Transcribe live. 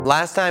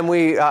Last time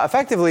we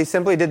effectively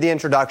simply did the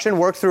introduction,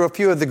 worked through a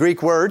few of the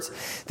Greek words.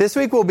 This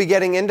week we'll be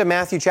getting into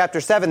Matthew chapter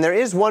 7. There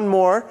is one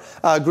more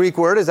Greek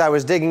word as I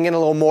was digging in a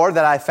little more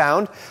that I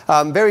found.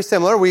 Very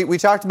similar. We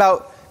talked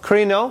about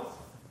krino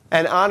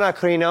and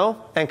anakrino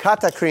and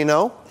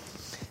katakrino.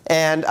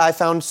 And I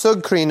found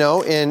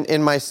sugkrino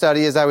in my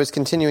study as I was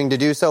continuing to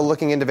do so,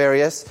 looking into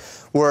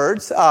various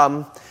words.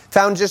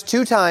 Found just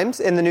 2 times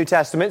in the New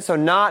Testament, so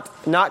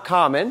not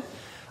common.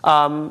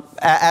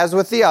 As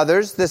with the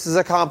others, this is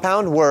a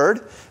compound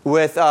word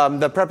with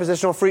the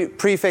prepositional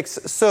prefix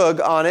sug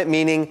on it,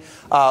 meaning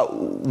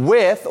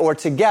with or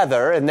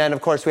together. And then, of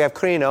course, we have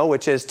krino,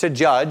 which is to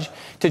judge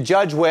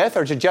with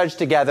or to judge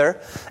together.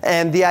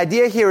 And the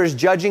idea here is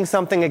judging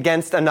something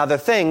against another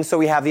thing, so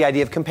we have the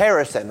idea of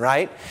comparison,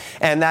 right?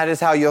 And that is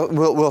how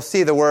we'll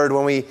see the word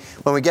when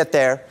we get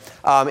there,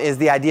 is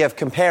the idea of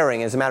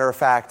comparing. As a matter of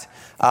fact,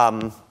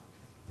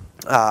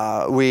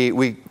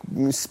 we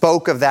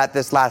spoke of that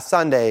this last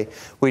Sunday.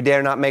 We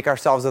dare not make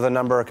ourselves of the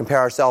number or compare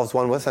ourselves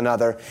one with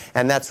another.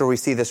 And that's where we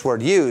see this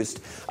word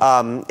used,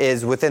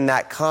 is within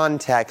that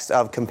context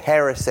of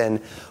comparison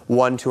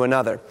one to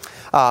another.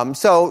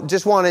 So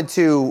just wanted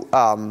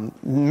to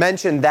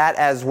mention that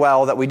as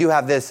well, that we do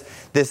have this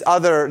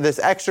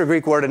extra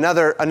Greek word,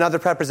 another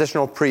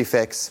prepositional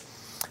prefix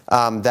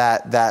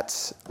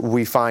that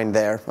we find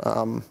there.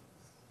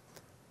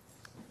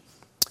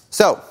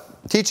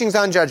 Teachings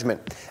on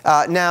judgment.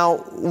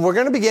 Now, we're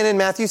going to begin in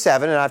Matthew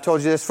 7, and I've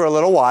told you this for a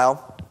little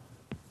while,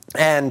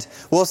 and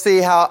we'll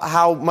see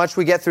how much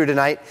we get through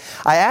tonight.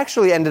 I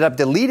actually ended up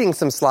deleting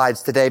some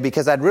slides today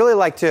because I'd really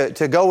like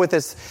to go with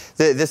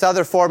this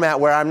other format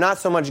where I'm not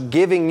so much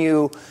giving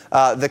you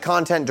the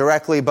content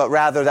directly, but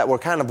rather that we're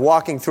kind of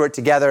walking through it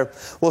together.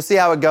 We'll see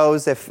how it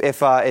goes. If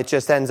it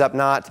just ends up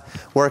not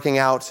working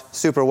out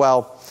super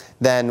well,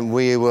 then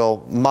we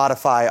will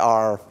modify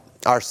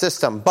our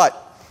system.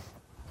 But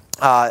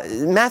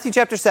Matthew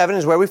chapter 7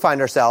 is where we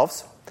find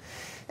ourselves,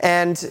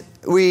 and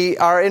we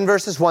are in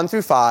verses 1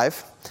 through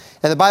 5,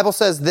 and the Bible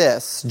says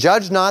this: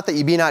 "Judge not that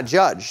ye be not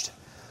judged,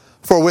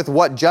 for with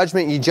what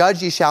judgment ye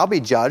judge ye shall be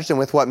judged, and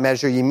with what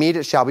measure ye mete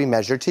it shall be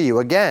measured to you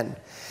again.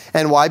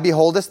 And why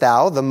beholdest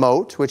thou the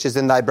mote which is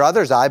in thy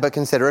brother's eye, but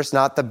considerest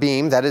not the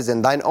beam that is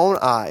in thine own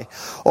eye?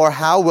 Or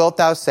how wilt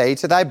thou say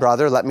to thy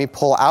brother, Let me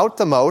pull out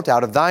the mote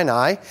out of thine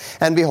eye,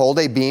 and behold,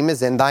 a beam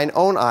is in thine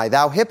own eye?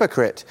 Thou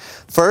hypocrite,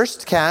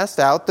 first cast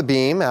out the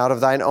beam out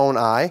of thine own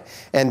eye,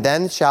 and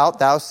then shalt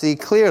thou see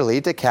clearly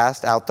to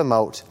cast out the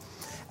mote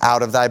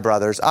out of thy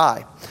brother's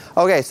eye."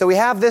 Okay, so we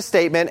have this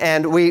statement,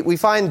 and we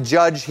find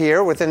judge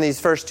here within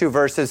these first 2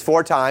 verses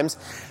 4 times.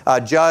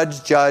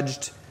 Judge,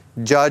 judged,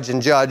 judge,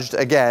 and judged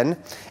again.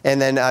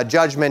 And then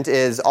judgment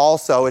is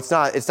also, it's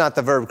not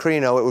the verb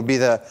krino, it would be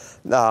the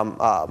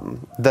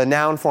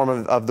noun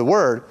form of the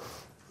word.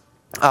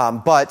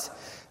 But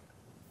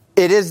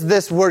it is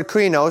this word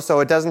krino,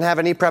 so it doesn't have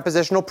any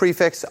prepositional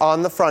prefix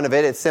on the front of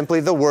it. It's simply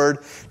the word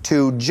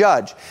to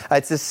judge.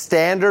 It's a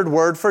standard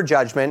word for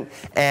judgment,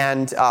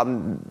 and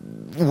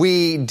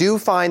we do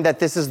find that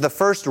this is the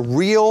first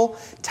real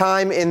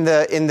time in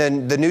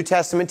the New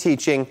Testament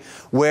teaching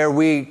where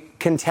we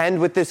contend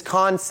with this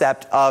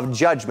concept of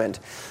judgment.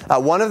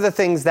 One of the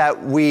things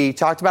that we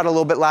talked about a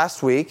little bit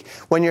last week,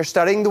 when you're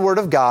studying the Word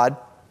of God,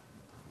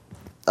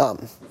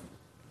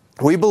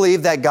 we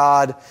believe that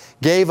God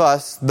gave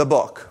us the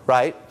book,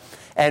 right?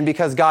 And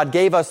because God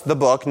gave us the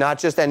book, not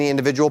just any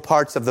individual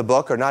parts of the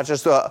book, or not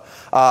just the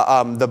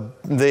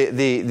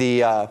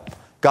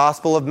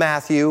Gospel of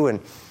Matthew and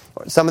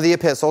some of the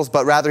epistles,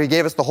 but rather He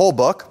gave us the whole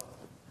book,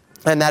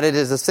 and that it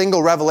is a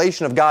single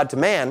revelation of God to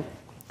man,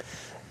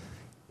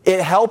 it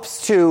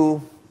helps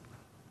to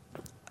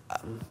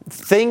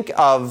think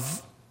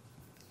of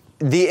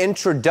the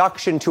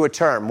introduction to a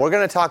term. We're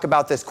going to talk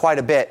about this quite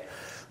a bit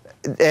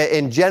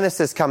in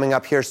Genesis coming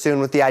up here soon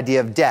with the idea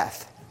of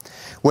death.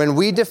 When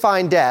we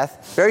define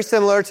death, very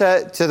similar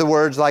to the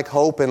words like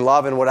hope and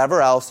love and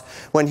whatever else,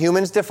 when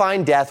humans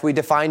define death, we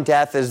define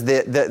death as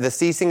the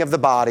ceasing of the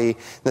body,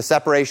 the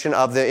separation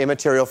of the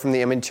immaterial from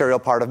the immaterial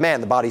part of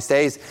man. The body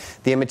stays,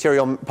 the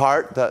immaterial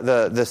part,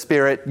 the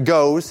spirit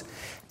goes,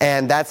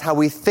 and that's how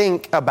we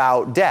think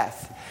about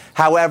death.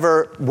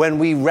 However, when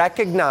we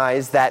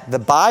recognize that the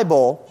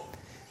Bible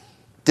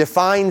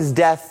defines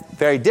death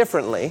very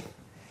differently,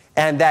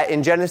 and that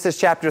in Genesis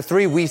chapter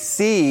 3 we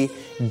see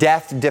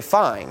death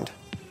defined,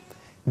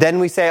 then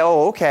we say,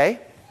 oh, okay,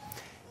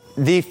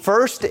 the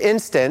first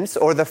instance,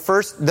 or the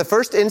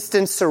first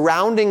instance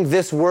surrounding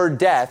this word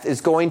death is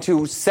going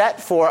to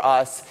set for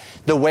us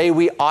the way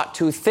we ought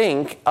to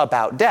think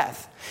about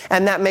death.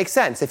 And that makes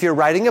sense. If you're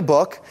writing a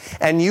book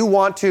and you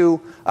want to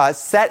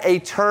set a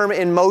term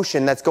in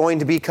motion that's going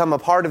to become a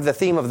part of the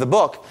theme of the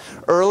book,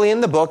 early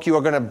in the book you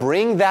are going to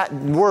bring that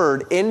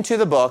word into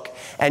the book,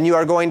 and you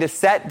are going to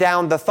set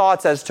down the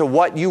thoughts as to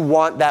what you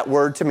want that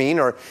word to mean,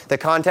 or the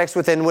context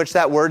within which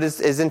that word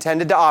is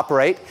intended to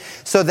operate.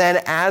 So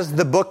then as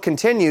the book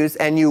continues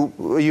and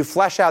you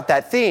flesh out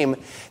that theme,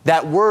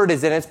 that word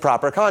is in its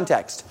proper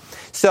context.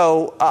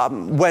 So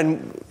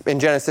when in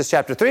Genesis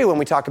chapter 3, when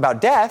we talk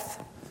about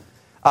death,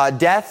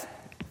 death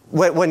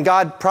when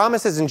God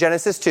promises in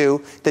Genesis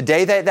 2, the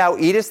day that thou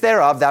eatest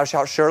thereof, thou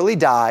shalt surely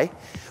die.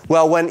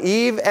 Well, when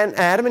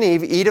Adam and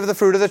Eve eat of the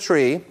fruit of the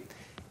tree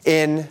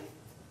in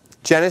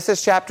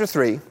Genesis chapter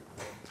 3,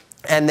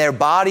 and their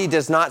body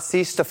does not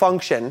cease to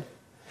function,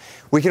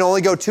 we can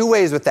only go two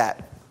ways with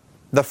that.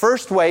 The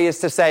first way is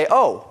to say,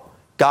 oh,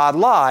 God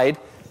lied,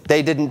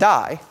 they didn't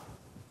die.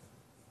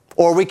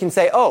 Or we can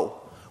say,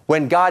 oh,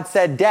 when God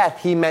said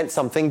death, he meant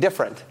something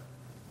different.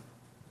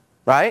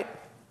 Right?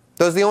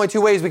 Those are the only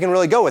two ways we can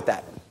really go with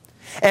that.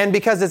 And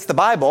because it's the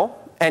Bible,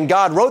 and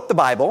God wrote the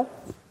Bible,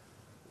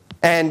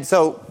 and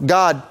so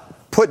God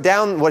put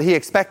down what he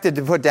expected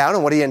to put down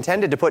and what he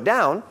intended to put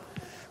down,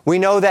 we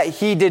know that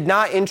he did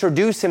not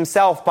introduce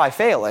himself by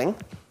failing,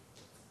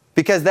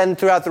 because then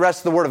throughout the rest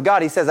of the Word of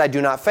God, he says, I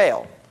do not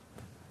fail.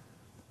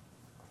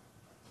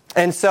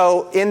 And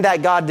so in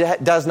that God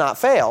does not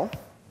fail,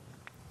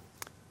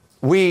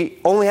 we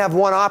only have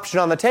one option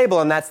on the table,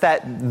 and that's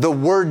that the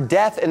word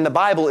death in the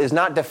Bible is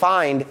not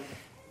defined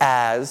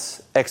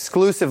as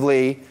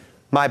exclusively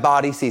my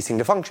body ceasing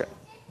to function.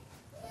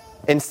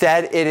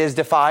 Instead, it is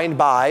defined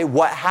by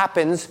what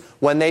happens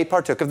when they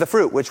partook of the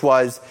fruit, which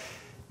was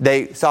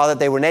they saw that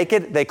they were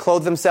naked, they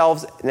clothed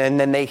themselves, and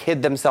then they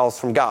hid themselves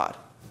from God.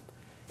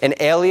 An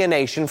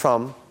alienation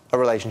from a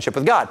relationship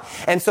with God.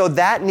 And so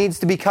that needs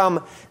to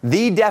become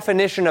the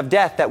definition of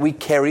death that we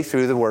carry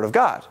through the Word of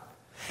God.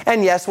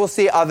 And yes, we'll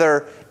see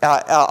other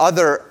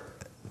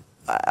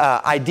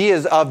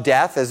ideas of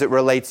death as it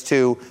relates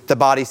to the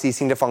body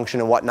ceasing to function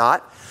and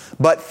whatnot.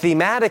 But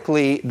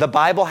thematically, the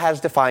Bible has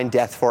defined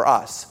death for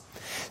us.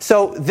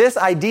 So this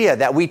idea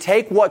that we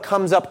take what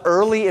comes up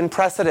early in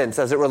precedence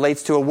as it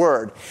relates to a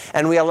word,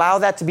 and we allow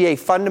that to be a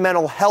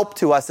fundamental help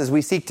to us as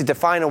we seek to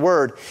define a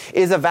word,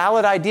 is a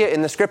valid idea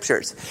in the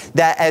Scriptures.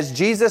 That as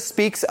Jesus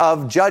speaks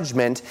of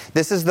judgment,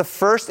 this is the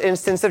first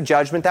instance of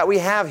judgment that we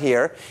have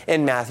here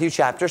in Matthew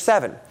chapter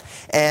 7.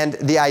 And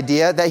the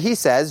idea that he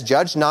says,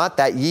 judge not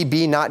that ye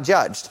be not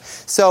judged.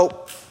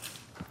 So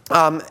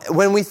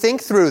when we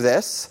think through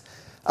this,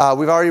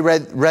 we've already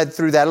read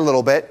through that a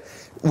little bit,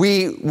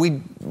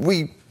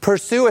 we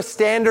pursue a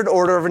standard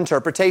order of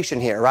interpretation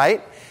here,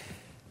 right?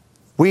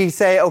 We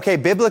say, okay,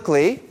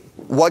 biblically,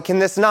 what can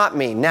this not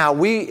mean?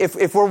 Now,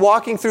 if we're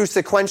walking through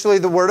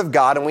sequentially the Word of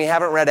God and we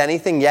haven't read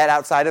anything yet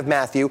outside of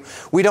Matthew,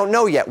 we don't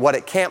know yet what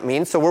it can't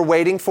mean, so we're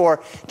waiting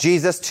for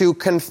Jesus to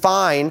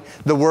confine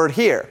the word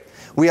here.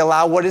 We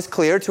allow what is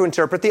clear to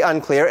interpret the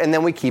unclear, and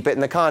then we keep it in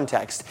the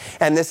context.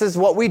 And this is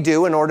what we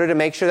do in order to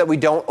make sure that we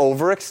don't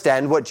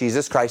overextend what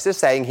Jesus Christ is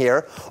saying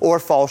here or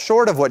fall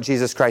short of what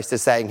Jesus Christ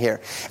is saying here.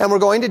 And we're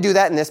going to do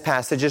that in this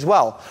passage as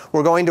well.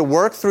 We're going to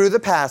work through the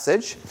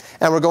passage,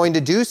 and we're going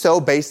to do so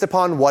based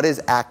upon what is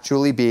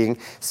actually being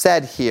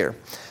said here.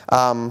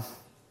 I'm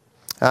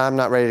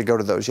not ready to go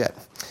to those yet.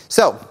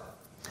 So,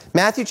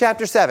 Matthew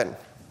chapter 7.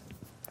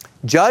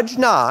 Judge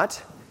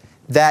not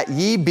that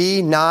ye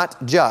be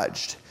not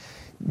judged.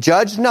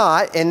 Judge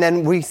not, and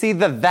then we see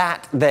the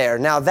that there.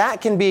 Now, that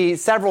can be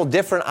several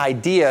different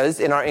ideas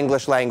in our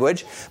English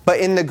language, but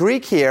in the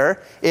Greek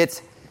here,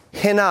 it's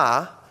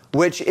hina,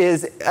 which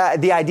is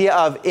the idea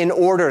of in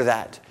order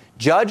that.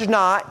 Judge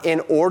not in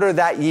order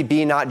that ye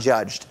be not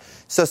judged.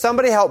 So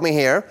somebody help me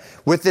here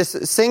with this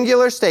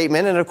singular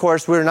statement, and of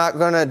course, we're not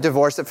going to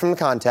divorce it from the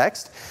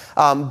context,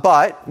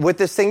 but with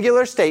the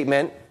singular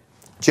statement,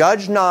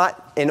 judge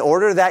not in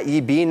order that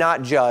ye be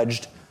not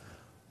judged,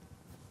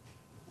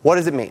 what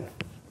does it mean?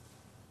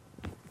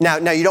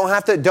 Now you don't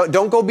have to,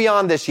 don't go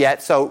beyond this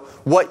yet. So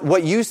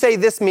what you say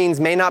this means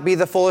may not be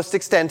the fullest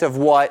extent of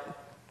what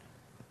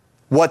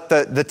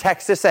the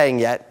text is saying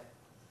yet.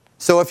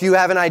 So if you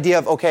have an idea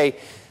of, okay,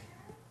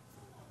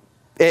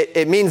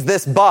 it means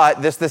this,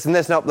 but this, and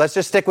this, no, let's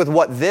just stick with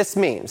what this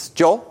means.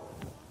 Joel?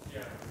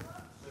 Yeah,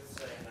 with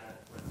saying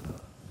that, with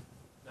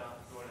not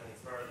going any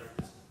further,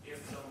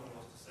 if someone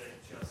was to say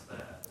just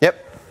that.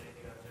 Yep.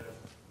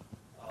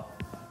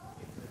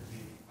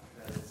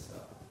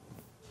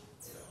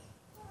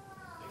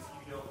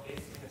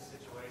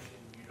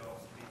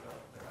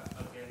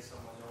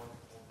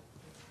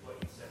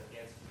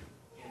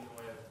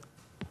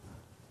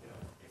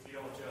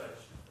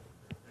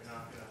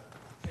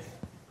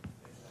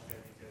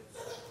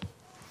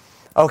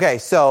 Okay,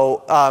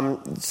 so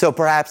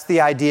perhaps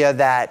the idea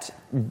that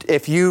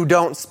if you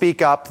don't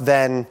speak up,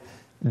 then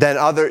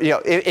other,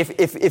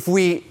 if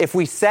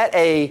we set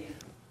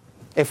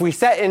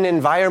an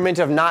environment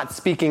of not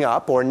speaking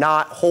up or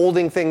not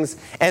holding things,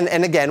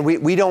 and again,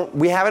 we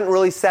haven't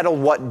really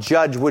settled what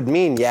judge would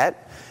mean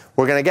yet.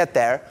 We're going to get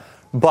there,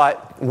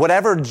 but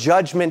whatever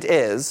judgment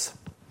is,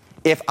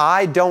 if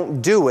I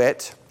don't do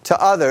it to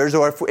others,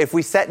 or if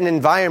we set an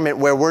environment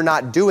where we're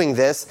not doing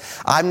this,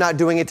 I'm not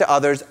doing it to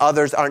others,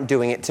 others aren't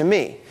doing it to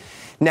me.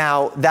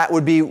 Now, that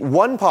would be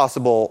one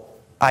possible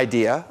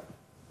idea.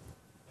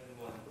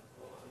 And one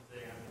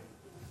thing,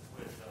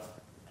 with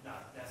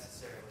not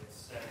necessarily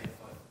setting,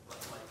 but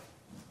like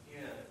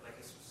in a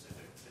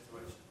specific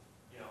situation,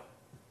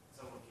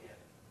 someone can't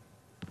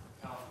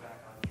count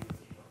back on you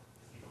if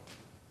you don't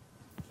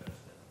judge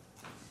them.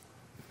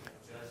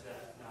 Judge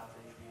that, not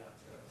that you be not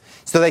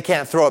judged. So they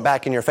can't throw it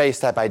back in your face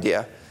type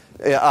idea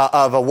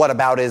of a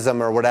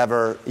whataboutism or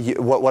whatever,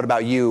 what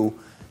about you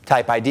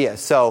type idea.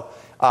 So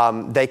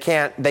they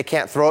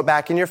can't throw it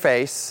back in your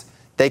face.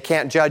 They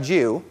can't judge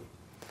you.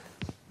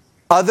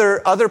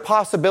 Other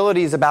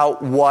possibilities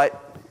about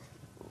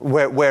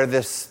where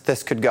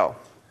this could go.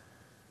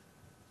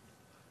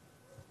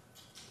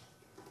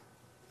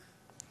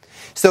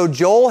 So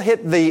Joel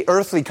hit the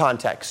earthly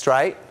context,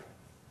 right?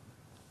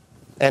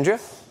 Andrea?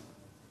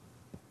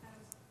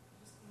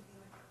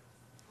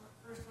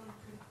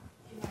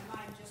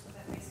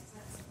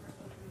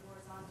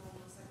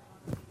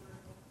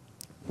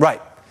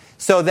 Right.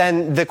 So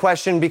then the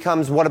question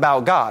becomes, what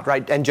about God,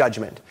 right? And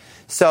judgment.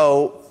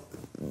 So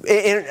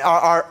in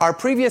our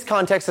previous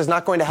context is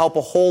not going to help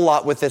a whole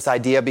lot with this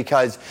idea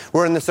because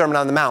we're in the Sermon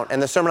on the Mount.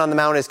 And the Sermon on the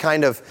Mount is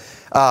kind of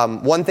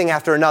one thing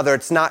after another.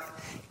 It's not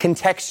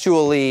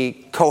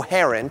contextually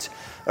coherent,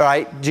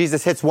 right?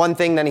 Jesus hits one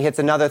thing, then he hits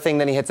another thing,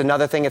 then he hits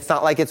another thing. It's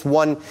not like it's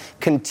one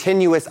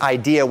continuous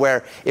idea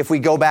where if we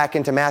go back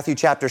into Matthew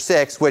chapter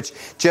 6, which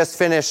just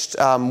finished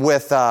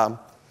with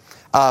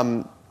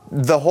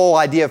the whole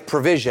idea of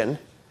provision,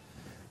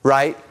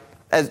 right?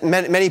 As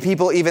many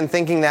people even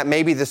thinking that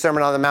maybe the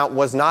Sermon on the Mount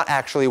was not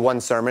actually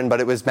one sermon, but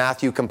it was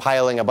Matthew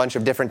compiling a bunch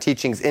of different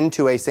teachings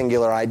into a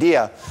singular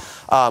idea.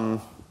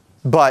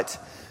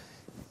 But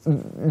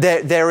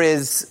there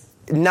is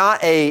not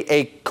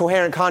a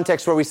coherent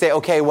context where we say,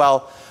 okay,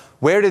 well,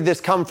 where did this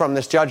come from,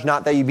 this judge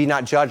not that you be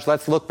not judged?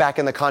 Let's look back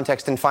in the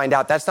context and find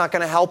out. That's not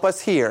going to help us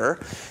here.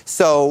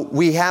 So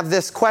we have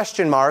this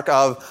question mark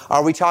of,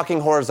 are we talking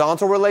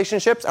horizontal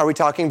relationships? Are we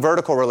talking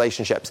vertical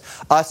relationships?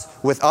 Us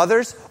with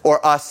others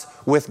or us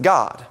with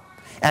God?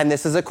 And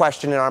this is a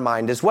question in our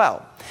mind as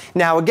well.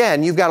 Now,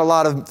 again, you've got a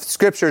lot of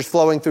scriptures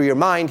flowing through your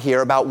mind here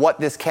about what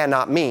this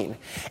cannot mean.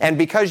 And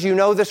because you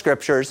know the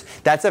scriptures,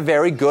 that's a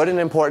very good and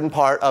important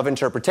part of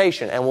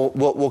interpretation. And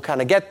we'll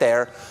kind of get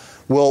there.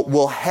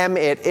 We'll hem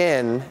it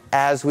in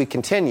as we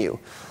continue.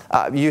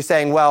 You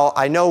saying, well,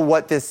 I know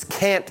what this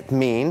can't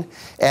mean.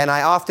 And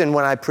I often,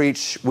 when I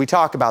preach, we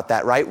talk about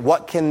that, right?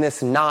 What can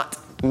this not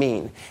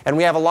mean? And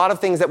we have a lot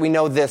of things that we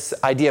know this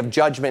idea of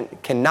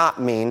judgment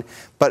cannot mean.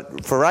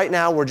 But for right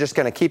now, we're just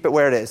going to keep it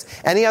where it is.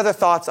 Any other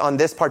thoughts on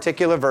this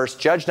particular verse,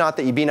 judge not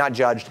that you be not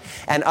judged,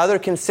 and other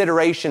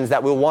considerations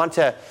that we'll want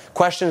to,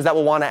 questions that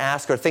we'll want to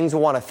ask or things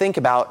we'll want to think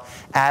about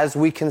as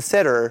we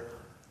consider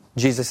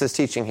Jesus'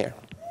 teaching here?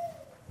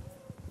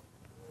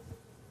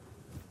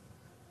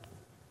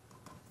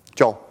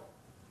 Joel.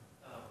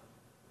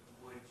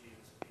 Would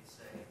Jesus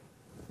ever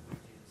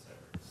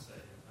say,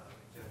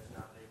 judge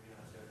not that you be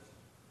not judged,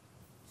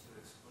 to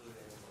exclude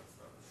anyone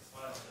from the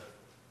final judgment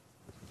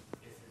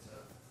if it's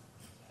a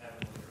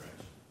heavenly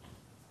direction?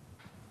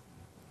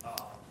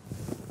 But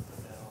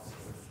then also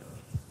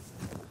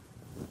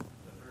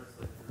the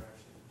earthly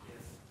direction,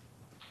 if,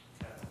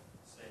 kind of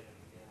say it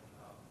again,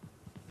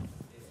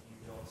 if you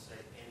don't say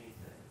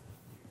anything,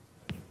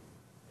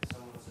 if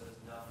someone says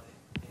nothing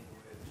in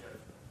good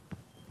judgment,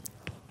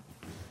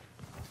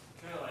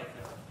 kind of like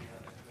the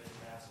committee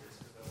masters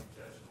who go and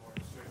judge more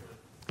strictly.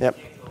 Yep.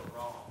 You can't go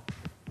wrong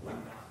when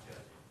not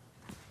judging.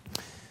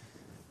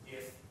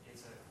 If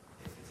it's a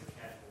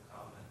casual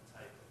comment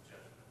type of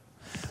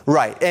judgment.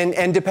 Right,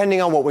 and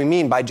depending on what we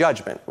mean by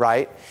judgment,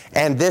 right?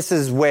 And this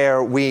is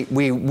where we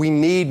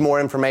need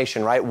more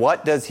information, right?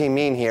 What does he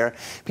mean here?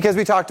 Because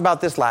we talked about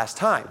this last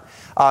time.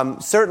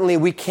 Certainly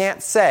we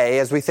can't say,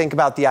 as we think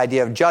about the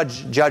idea of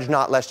judge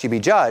not lest you be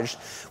judged,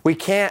 we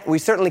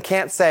certainly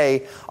can't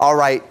say, all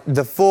right,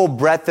 the full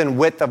breadth and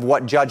width of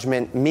what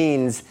judgment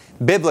means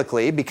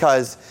biblically,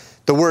 because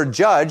the word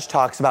judge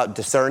talks about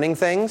discerning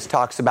things,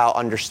 talks about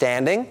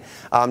understanding,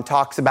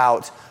 talks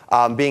about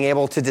being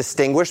able to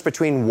distinguish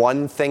between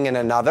one thing and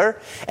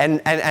another. And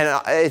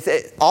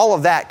all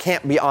of that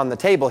can't be on the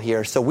table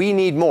here. So we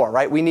need more,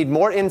 right? We need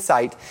more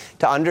insight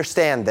to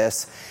understand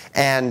this.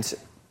 And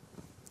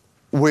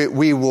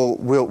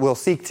we'll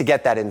seek to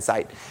get that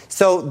insight.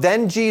 So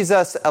then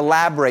Jesus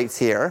elaborates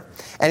here,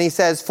 and he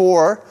says,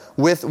 for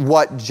with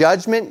what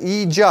judgment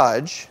ye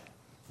judge,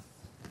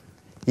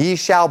 ye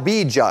shall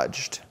be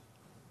judged.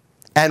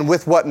 And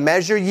with what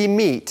measure ye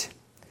meet,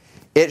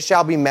 it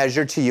shall be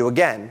measured to you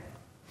again.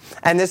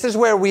 And this is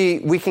where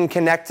we can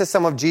connect to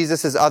some of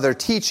Jesus' other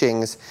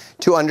teachings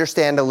to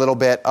understand a little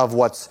bit of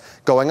what's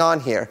going on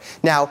here.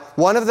 Now,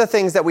 one of the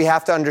things that we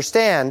have to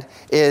understand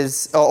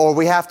is, or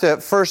we have to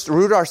first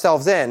root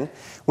ourselves in,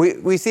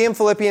 we see in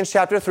Philippians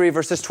chapter 3,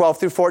 verses 12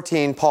 through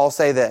 14, Paul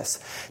say this,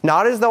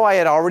 not as though I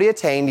had already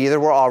attained, either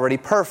were already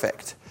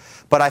perfect,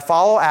 but I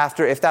follow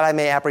after, if that I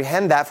may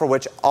apprehend that for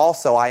which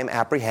also I am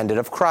apprehended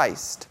of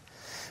Christ.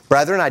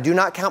 Brethren, I do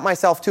not count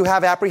myself to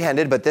have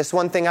apprehended, but this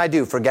one thing I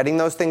do, forgetting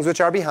those things which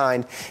are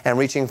behind, and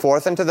reaching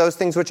forth unto those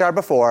things which are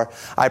before,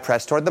 I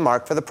press toward the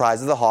mark for the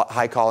prize of the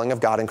high calling of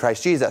God in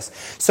Christ Jesus.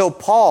 So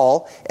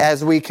Paul,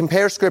 as we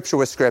compare Scripture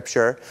with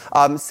Scripture,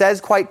 says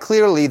quite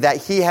clearly that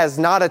he has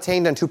not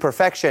attained unto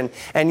perfection,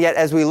 and yet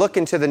as we look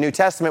into the New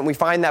Testament, we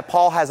find that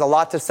Paul has a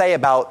lot to say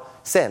about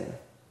sin.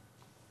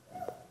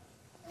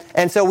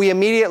 And so we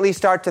immediately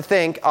start to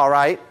think, all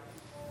right,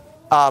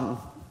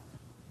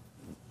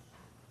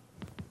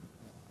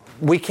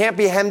 we can't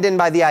be hemmed in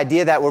by the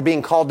idea that we're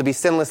being called to be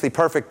sinlessly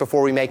perfect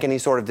before we make any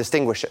sort of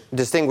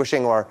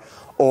distinguishing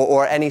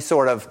or any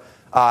sort of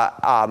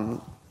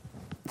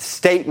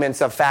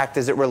statements of fact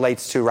as it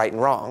relates to right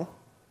and wrong.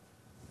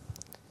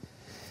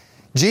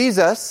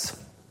 Jesus,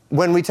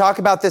 when we talk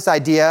about this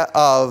idea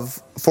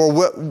of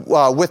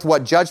with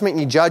what judgment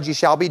you judge, you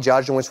shall be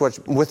judged, and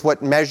with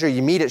what measure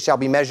you meet, it shall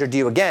be measured to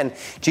you again,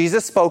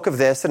 Jesus spoke of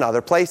this in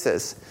other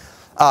places.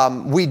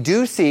 We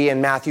do see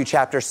in Matthew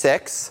chapter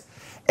 6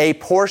 a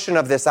portion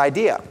of this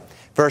idea,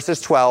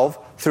 verses 12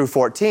 through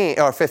 14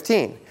 or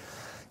 15.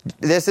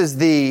 This is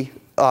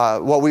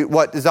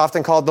what is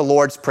often called the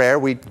Lord's Prayer.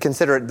 We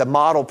consider it the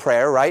model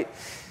prayer, right?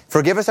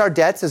 Forgive us our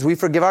debts as we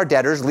forgive our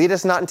debtors. Lead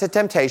us not into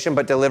temptation,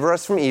 but deliver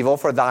us from evil.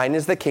 For thine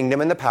is the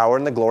kingdom and the power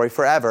and the glory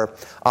forever.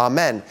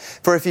 Amen.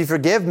 For if you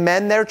forgive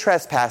men their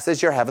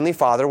trespasses, your heavenly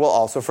Father will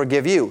also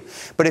forgive you.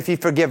 But if you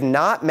forgive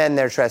not men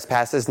their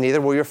trespasses, neither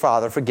will your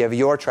Father forgive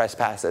your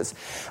trespasses.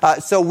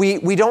 So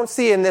we don't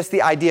see in this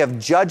the idea of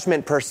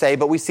judgment per se,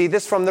 but we see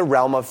this from the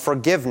realm of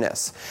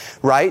forgiveness,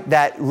 right?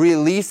 That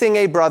releasing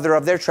a brother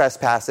of their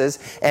trespasses,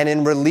 and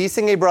in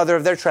releasing a brother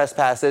of their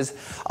trespasses,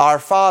 our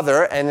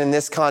Father, and in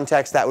this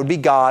context that would be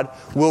God,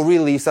 will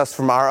release us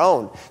from our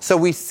own. So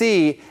we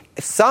see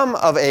some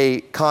of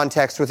a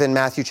context within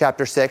Matthew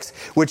chapter 6,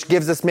 which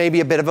gives us maybe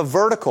a bit of a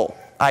vertical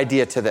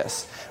idea to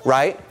this,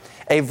 right?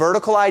 A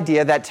vertical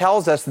idea that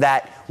tells us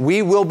that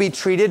we will be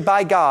treated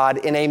by God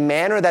in a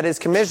manner that is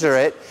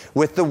commensurate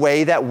with the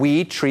way that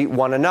we treat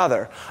one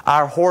another.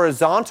 Our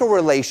horizontal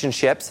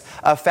relationships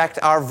affect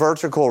our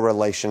vertical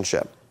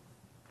relationship.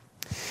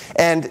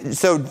 And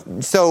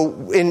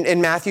so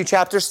in Matthew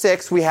chapter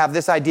 6, we have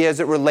this idea as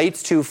it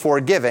relates to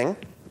forgiving.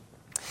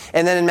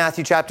 And then in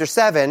Matthew chapter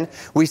 7,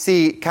 we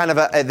see kind of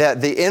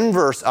the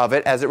inverse of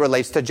it as it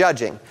relates to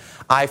judging.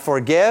 I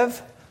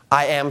forgive,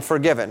 I am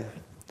forgiven.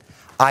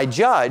 I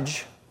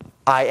judge,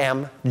 I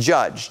am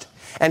judged.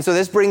 And so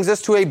this brings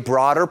us to a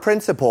broader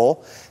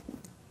principle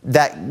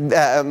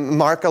that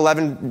Mark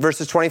 11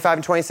 verses 25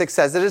 and 26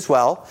 says it as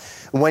well.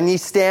 When ye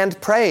stand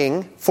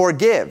praying,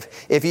 forgive,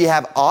 if ye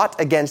have aught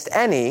against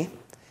any,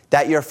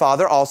 that your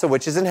Father also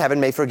which is in heaven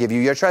may forgive you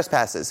your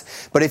trespasses.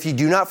 But if you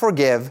do not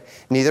forgive,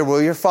 neither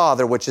will your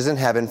Father which is in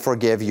heaven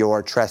forgive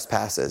your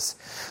trespasses.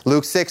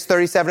 Luke 6,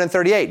 37 and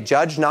 38.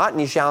 Judge not,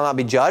 and ye shall not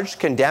be judged.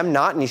 Condemn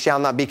not, and ye shall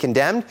not be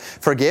condemned.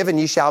 Forgive, and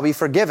ye shall be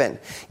forgiven.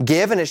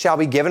 Give, and it shall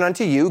be given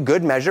unto you.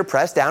 Good measure,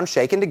 pressed down,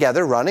 shaken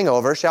together, running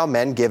over, shall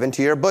men give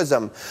into your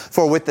bosom.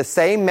 For with the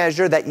same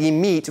measure that ye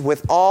meet,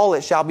 withal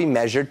it shall be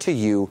measured to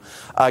you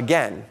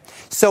again.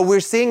 So we're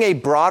seeing a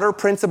broader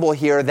principle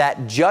here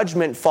that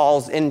judgment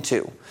falls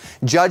into.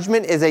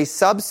 Judgment is a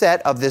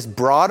subset of this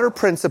broader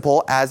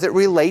principle as it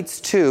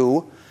relates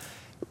to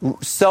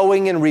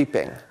sowing and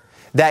reaping.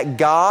 That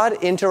God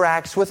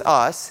interacts with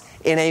us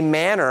in a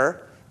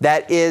manner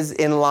that is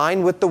in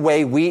line with the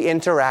way we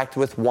interact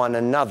with one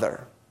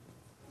another.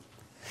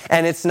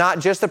 And it's not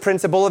just a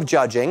principle of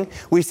judging.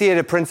 We see it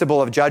a principle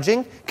of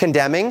judging,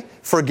 condemning,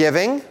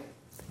 forgiving,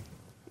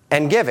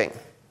 and giving.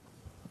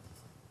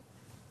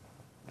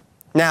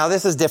 Now,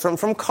 this is different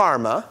from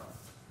karma,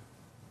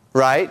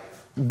 right?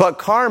 But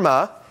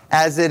karma,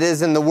 as it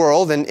is in the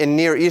world and in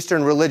Near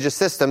Eastern religious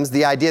systems,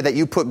 the idea that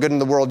you put good in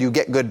the world, you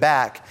get good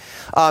back,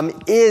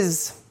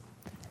 is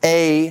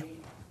a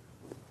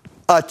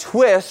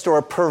twist or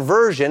a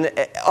perversion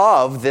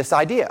of this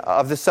idea,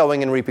 of the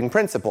sowing and reaping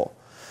principle,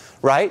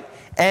 right?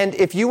 And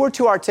if you were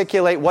to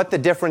articulate what the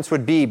difference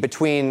would be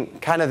between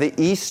kind of the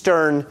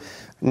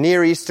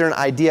Near Eastern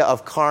idea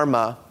of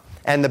karma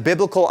and the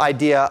biblical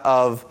idea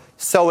of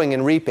sowing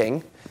and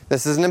reaping,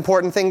 this is an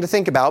important thing to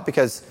think about,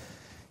 because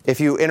if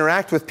you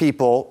interact with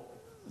people,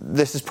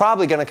 this is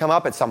probably going to come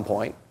up at some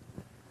point.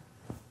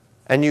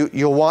 And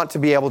you'll want to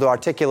be able to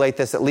articulate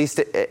this at least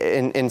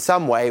in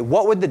some way.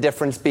 What would the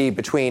difference be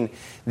between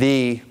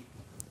the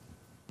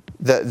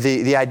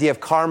idea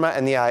of karma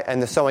and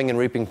the sowing and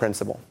reaping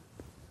principle?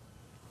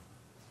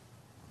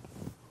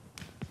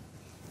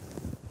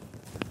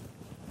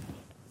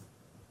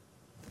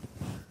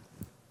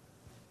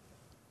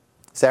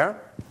 Sarah?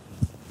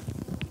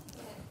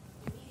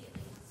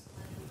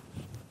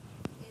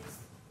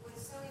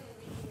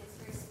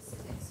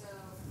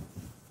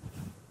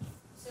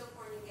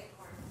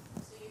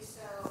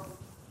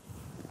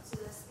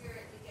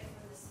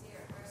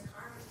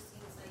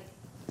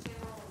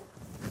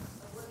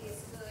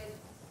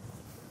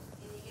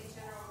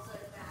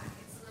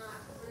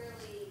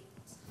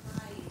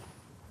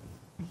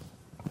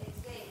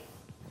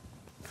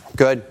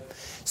 Good.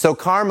 So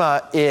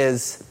karma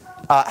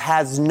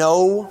has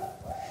no.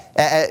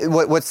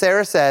 What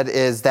Sarah said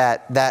is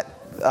that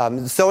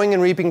sowing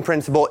and reaping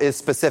principle is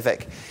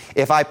specific.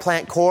 If I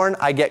plant corn,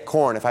 I get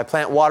corn. If I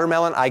plant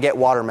watermelon, I get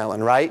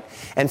watermelon, right?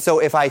 And so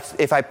if I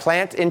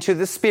plant into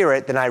the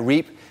Spirit, then I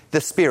reap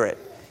the Spirit.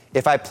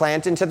 If I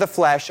plant into the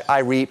flesh, I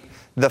reap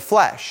the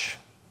flesh.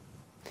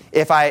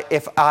 If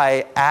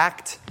I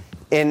act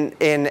in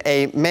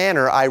a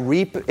manner, I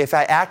reap. If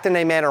I act in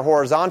a manner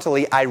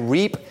horizontally, I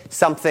reap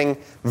something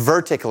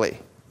vertically.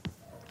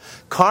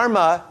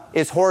 Karma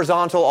is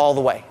horizontal all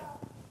the way.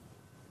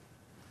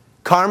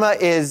 Karma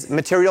is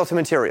material to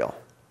material.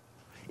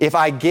 If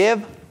I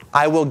give,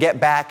 I will get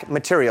back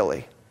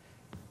materially.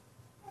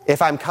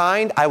 If I'm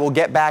kind, I will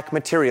get back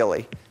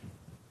materially.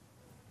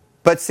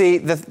 But see,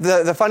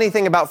 the funny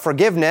thing about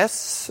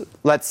forgiveness,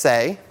 let's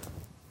say,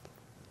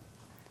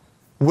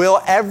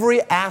 will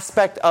every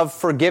aspect of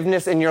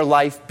forgiveness in your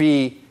life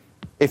be,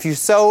 if you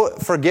sow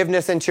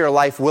forgiveness into your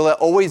life, will it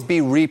always be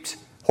reaped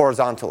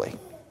horizontally?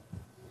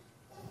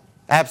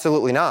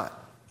 Absolutely not.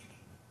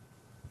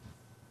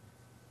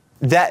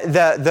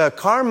 The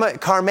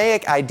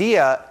karmic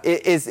idea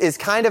is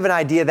kind of an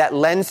idea that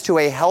lends to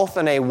a health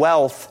and a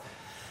wealth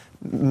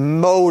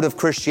mode of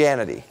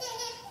Christianity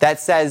that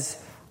says,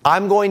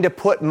 I'm going to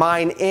put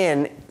mine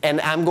in and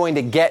I'm going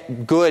to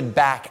get good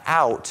back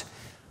out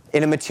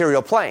in a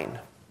material plane.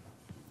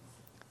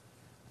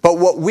 But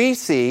what we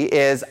see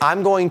is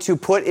I'm going to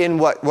put in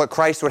what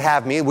Christ would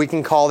have me. We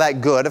can call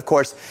that good. Of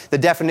course, the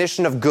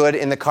definition of good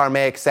in the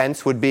karmic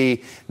sense would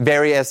be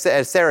very, as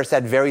Sarah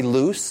said, very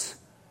loose.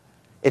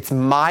 It's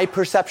my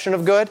perception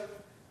of good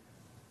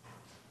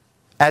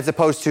as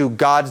opposed to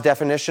God's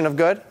definition of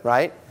good,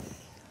 right?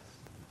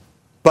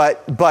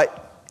 But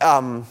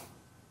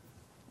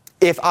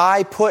if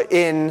I put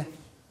in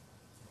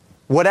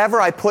whatever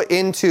I put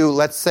into,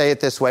 let's say it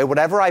this way,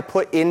 whatever I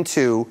put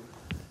into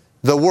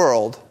the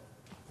world,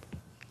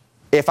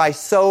 if I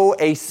sow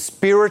a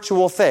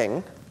spiritual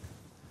thing,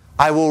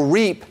 I will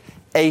reap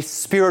a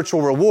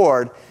spiritual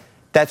reward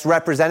that's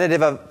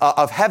representative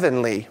of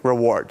heavenly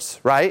rewards,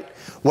 right?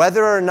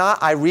 Whether or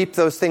not I reap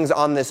those things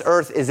on this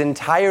earth is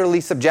entirely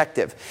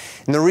subjective.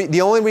 And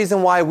the only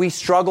reason why we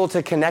struggle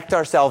to connect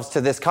ourselves to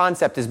this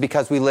concept is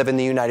because we live in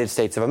the United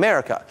States of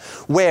America,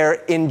 where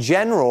in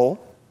general,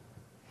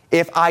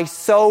 if I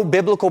sow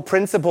biblical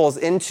principles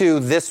into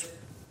this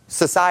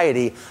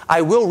society,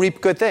 I will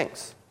reap good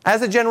things,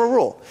 as a general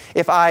rule.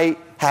 If I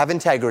have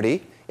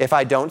integrity, if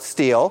I don't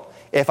steal,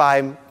 if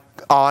I'm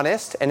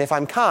honest, and if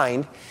I'm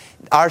kind,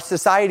 our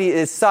society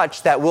is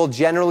such that we'll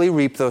generally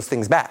reap those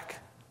things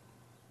back.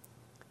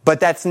 But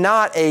that's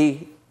not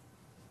a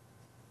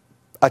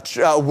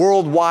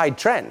worldwide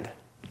trend,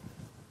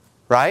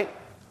 right?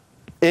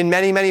 In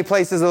many, many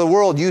places of the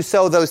world, you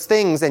sow those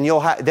things and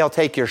they'll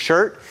take your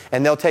shirt,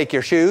 and they'll take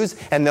your shoes,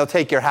 and they'll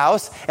take your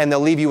house, and they'll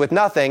leave you with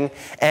nothing,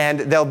 and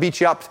they'll beat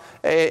you up,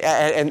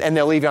 and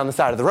they'll leave you on the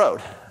side of the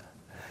road.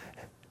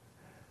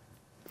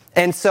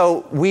 And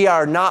so we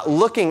are not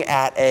looking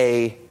at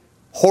a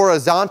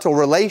horizontal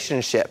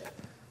relationship.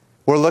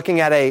 We're looking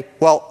at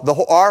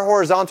our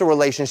horizontal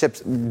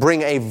relationships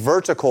bring a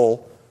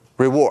vertical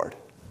reward.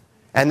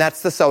 And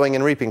that's the sowing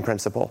and reaping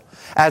principle,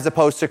 as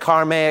opposed to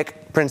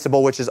karmic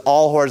principle, which is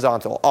all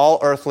horizontal, all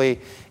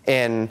earthly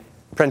in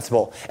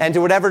principle. And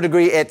to whatever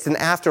degree it's an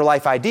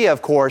afterlife idea,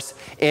 of course,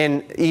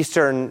 in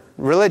Eastern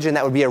religion,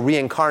 that would be a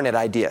reincarnate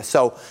idea.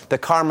 So the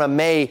karma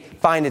may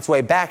find its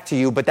way back to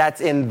you, but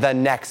that's in the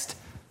next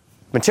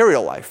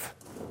material life,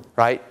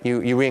 right?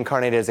 You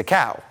reincarnated as a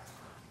cow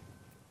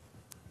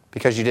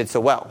because you did so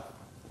well,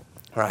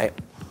 right?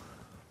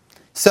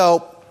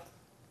 So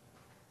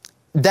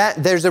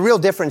that there's a real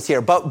difference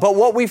here. But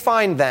what we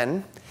find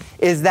then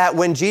is that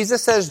when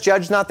Jesus says,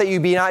 "Judge not that you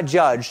be not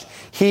judged,"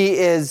 he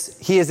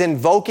is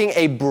invoking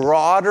a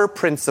broader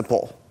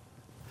principle.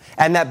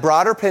 And that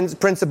broader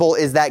principle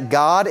is that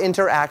God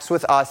interacts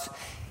with us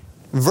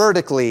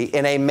vertically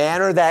in a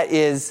manner that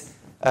is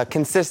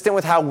consistent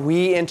with how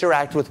we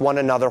interact with one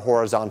another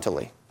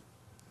horizontally.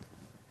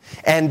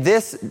 And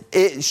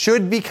it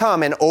should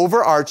become an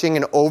overarching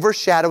and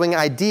overshadowing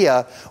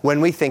idea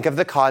when we think of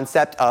the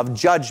concept of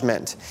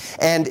judgment.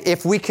 And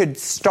if we could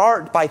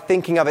start by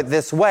thinking of it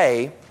this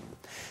way,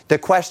 the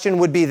question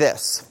would be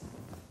this: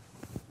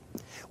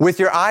 with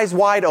your eyes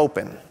wide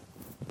open,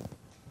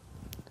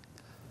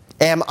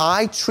 am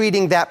I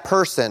treating that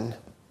person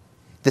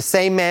the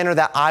same manner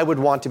that I would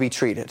want to be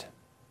treated?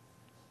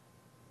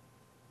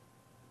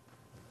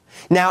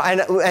 Now,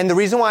 and the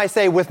reason why I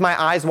say with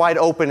my eyes wide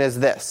open is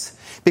this.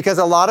 Because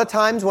a lot of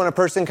times when a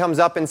person comes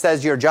up and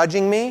says, "You're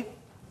judging me,"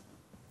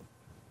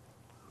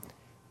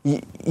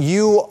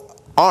 you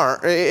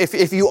aren't.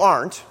 If you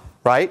aren't,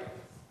 right?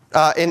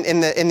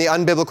 In the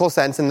unbiblical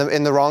sense,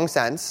 in the wrong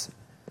sense.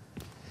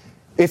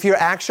 If you're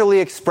actually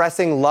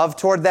expressing love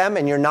toward them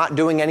and you're not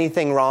doing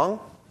anything wrong,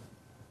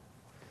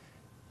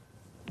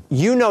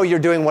 you know you're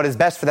doing what is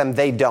best for them.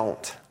 They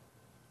don't.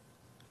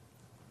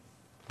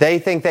 They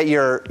think that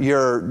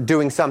you're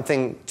doing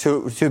something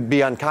to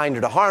be unkind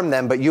or to harm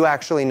them, but you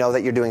actually know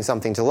that you're doing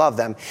something to love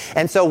them.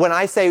 And so when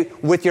I say,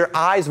 with your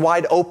eyes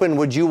wide open,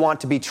 would you want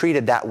to be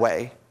treated that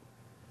way?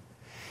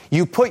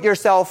 You put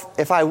yourself,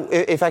 if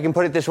I can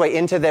put it this way,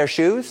 into their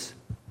shoes,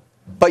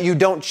 but you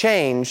don't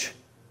change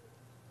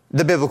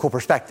the biblical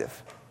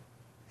perspective.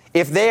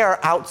 If they are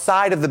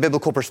outside of the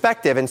biblical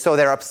perspective and so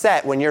they're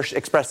upset when you're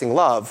expressing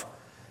love,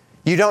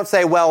 You don't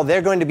say, well,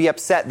 they're going to be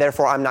upset,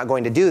 therefore I'm not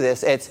going to do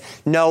this. It's,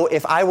 no,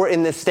 if I were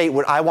in this state,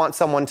 would I want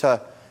someone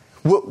to,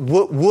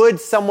 would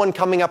someone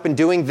coming up and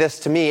doing this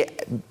to me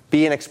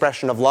be an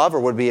expression of love, or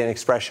would it be an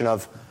expression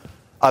of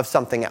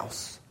something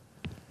else?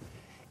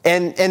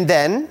 And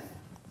then,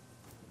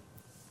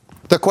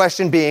 the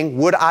question being,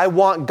 would I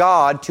want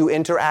God to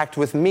interact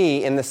with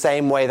me in the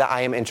same way that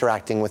I am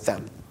interacting with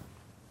them?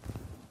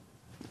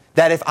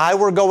 That if I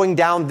were going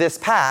down this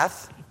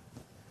path,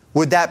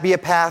 would that be a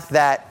path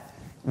that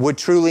would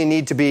truly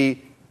need to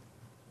be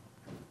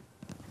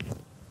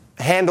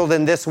handled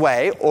in this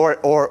way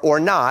or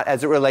not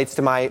as it relates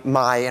to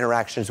my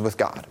interactions with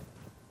God?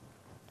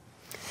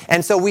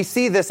 And so we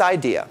see this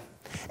idea.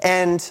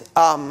 And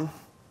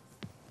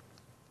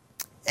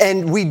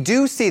we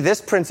do see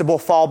this principle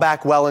fall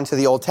back well into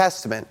the Old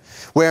Testament,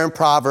 where in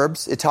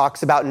Proverbs it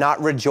talks about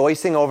not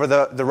rejoicing over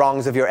the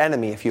wrongs of your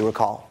enemy, if you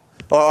recall,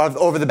 or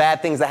over the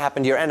bad things that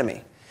happen to your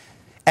enemy.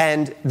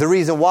 And the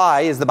reason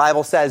why is the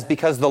Bible says,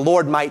 because the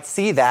Lord might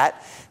see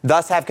that,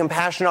 thus have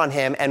compassion on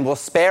him and will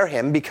spare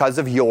him because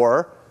of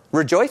your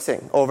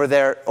rejoicing over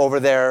their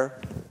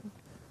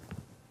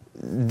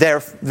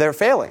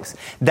failings.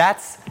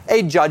 That's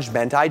a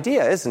judgment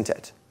idea, isn't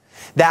it?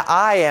 That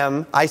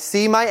I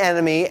see my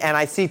enemy and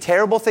I see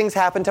terrible things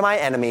happen to my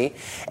enemy,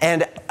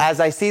 and as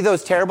I see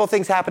those terrible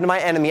things happen to my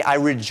enemy, I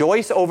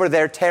rejoice over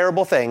their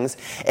terrible things,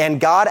 and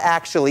God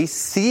actually,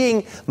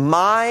 seeing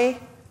my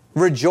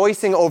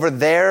rejoicing over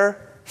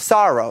their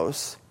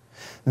sorrows,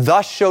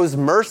 thus shows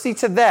mercy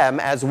to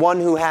them as one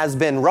who has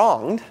been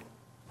wronged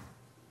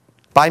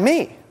by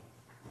me.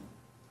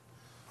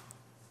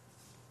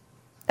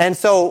 And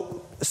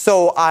so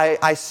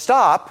I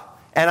stop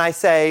and I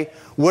say,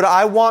 would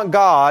I want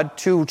God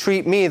to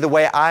treat me the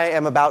way I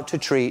am about to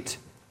treat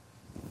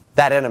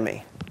that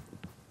enemy?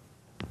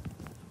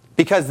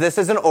 Because this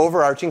is an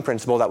overarching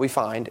principle that we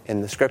find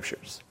in the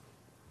Scriptures.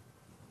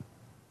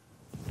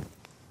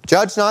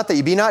 Judge not that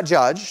ye be not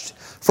judged,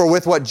 for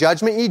with what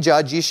judgment ye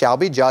judge, ye shall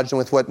be judged, and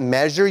with what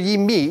measure ye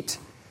mete,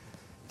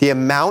 the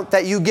amount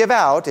that you give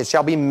out, it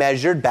shall be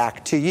measured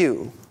back to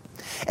you.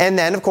 And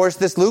then, of course,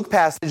 this Luke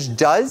passage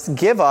does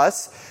give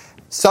us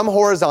some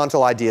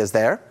horizontal ideas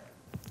there.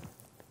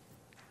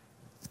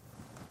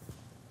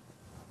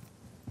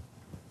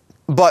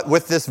 But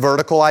with this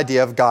vertical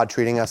idea of God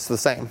treating us the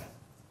same.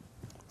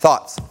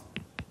 Thoughts?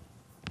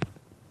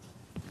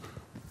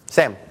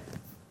 Sam?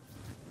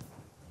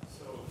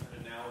 So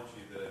an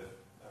analogy that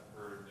I've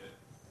heard,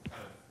 it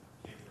kind of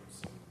came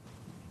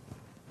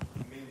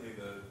from mainly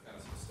the kind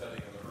of some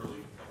studying of the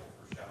early couple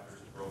first chapters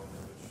of Romans,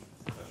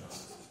 which touch on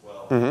this as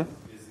well,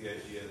 is the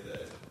idea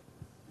that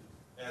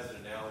as an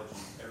analogy,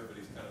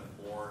 everybody's kind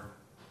of born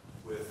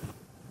with,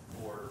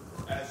 or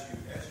as you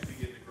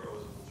begin to grow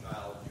as a little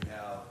child,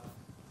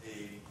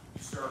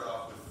 you start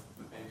off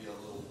with maybe a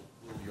little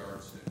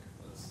yardstick,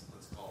 let's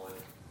call it,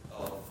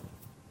 of,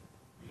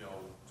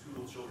 two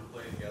little children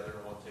playing together,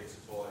 and one takes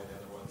a toy and the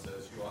other one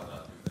says, you ought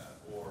not do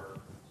that,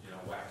 or,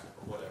 wax it,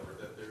 or whatever,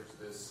 that there's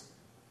this,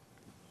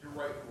 you're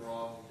right and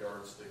wrong,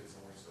 yardstick is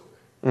only so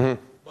big.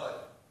 Mm-hmm.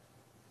 But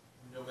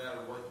no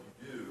matter what you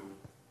do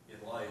in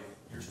life,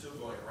 you're still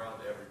going around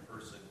to every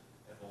person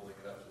and holding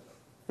it up to them.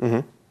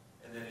 Mm-hmm.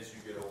 And then as you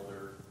get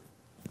older,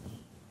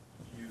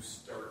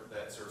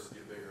 that starts to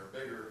get bigger and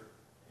bigger,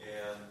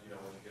 and,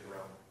 when you get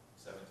around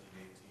 17,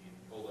 18, you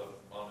hold up,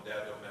 mom and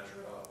dad don't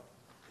measure up,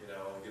 you get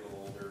a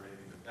little older,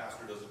 maybe the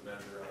pastor doesn't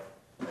measure up,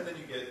 and then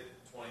you get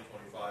 20,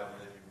 25, and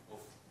then you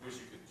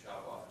wish you could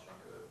chop off a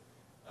chunk of it,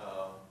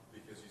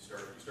 because you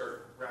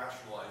start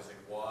rationalizing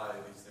why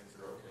these things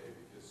are okay,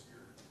 because you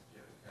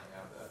kind of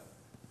have that,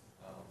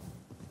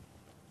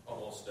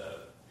 almost,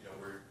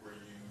 where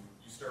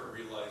you start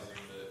realizing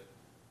that,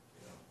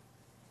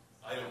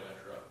 I don't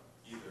measure up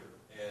either,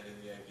 and in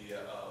the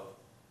idea of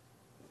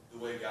the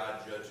way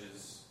God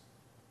judges,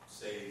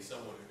 say,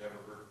 someone who never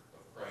heard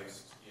of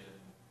Christ in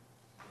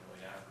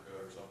Africa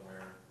or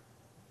somewhere,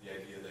 the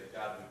idea that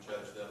God would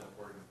judge them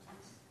according to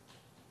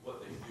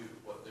what they do,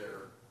 what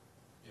their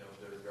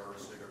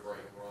yardstick of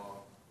right and wrong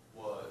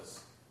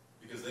was,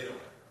 because they don't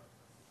measure up,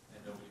 and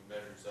nobody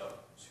measures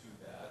up to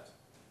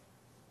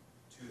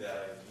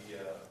that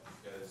idea,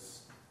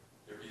 because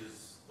there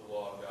is the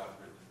law of God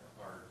written in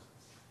their heart.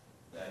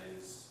 That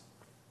is,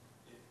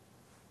 you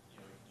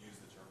can use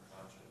the term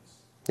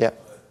conscience. Yeah.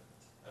 But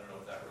I don't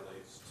know if that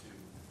relates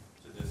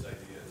to this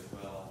idea as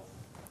well,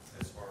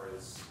 as far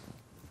as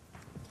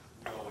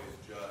we always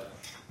judge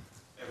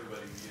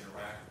everybody we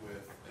interact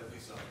with, at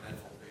least on a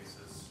mental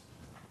basis,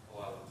 a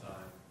lot of the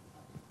time,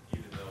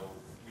 even though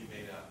we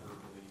may not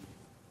verbally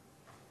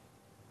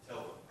tell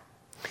them.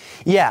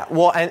 Yeah,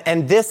 well,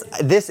 and this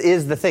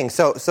is the thing.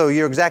 So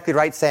you're exactly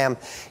right, Sam.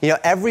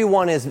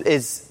 Everyone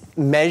is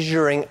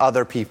measuring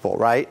other people,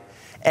 right?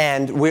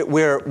 And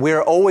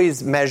we're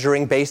always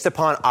measuring based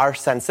upon our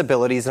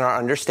sensibilities and our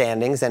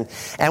understandings, and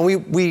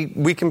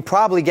we can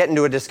probably get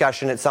into a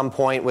discussion at some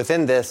point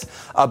within this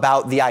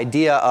about the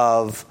idea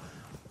of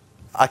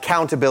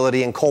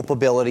accountability and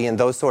culpability and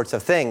those sorts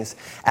of things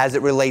as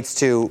it relates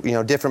to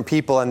different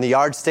people and the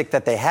yardstick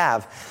that they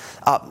have.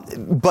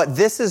 But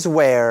this is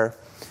where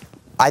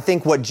I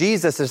think what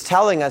Jesus is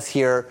telling us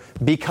here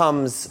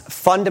becomes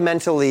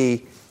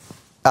fundamentally,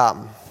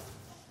 it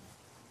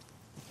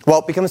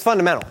becomes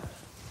fundamental.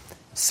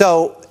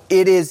 So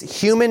it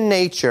is human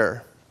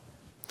nature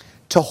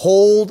to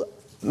hold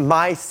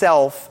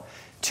myself,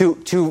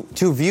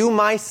 to view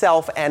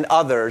myself and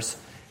others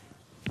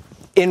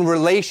in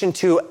relation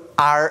to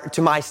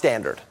my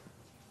standard.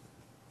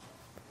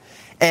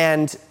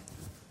 And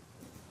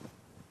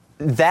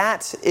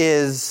that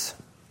is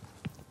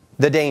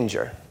the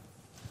danger.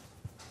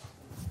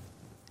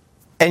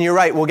 And you're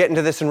right, we'll get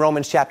into this in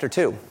Romans chapter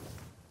 2.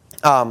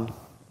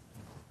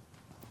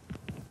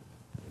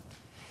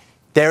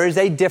 There is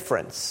a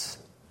difference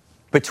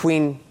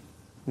between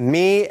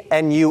me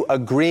and you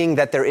agreeing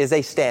that there is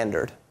a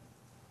standard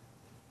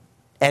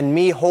and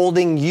me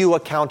holding you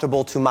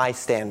accountable to my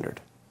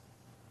standard.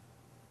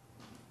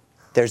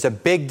 There's a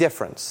big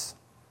difference.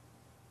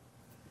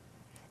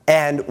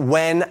 And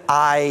when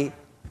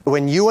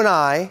you and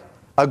I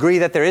agree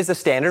that there is a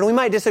standard, we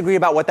might disagree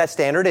about what that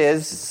standard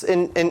is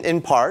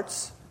in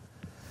parts,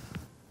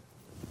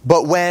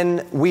 but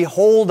when we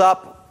hold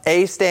up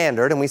a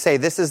standard and we say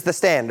this is the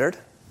standard,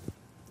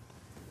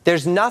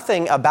 there's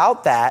nothing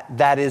about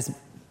that is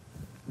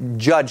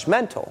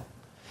judgmental.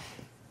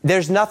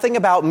 There's nothing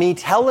about me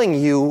telling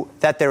you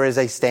that there is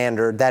a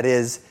standard that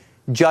is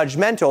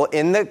judgmental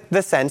in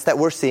the sense that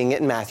we're seeing it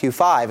in Matthew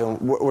 5,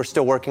 and we're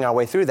still working our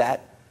way through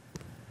that.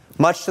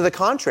 Much to the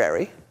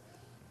contrary,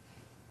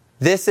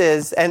 this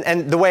is,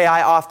 and the way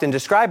I often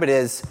describe it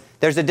is,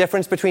 there's a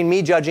difference between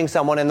me judging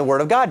someone and the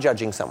Word of God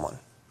judging someone.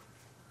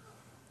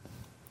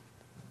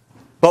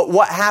 But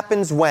what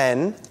happens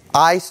when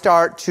I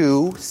start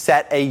to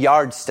set a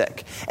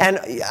yardstick?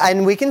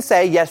 And we can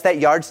say, yes, that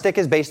yardstick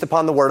is based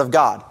upon the Word of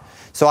God.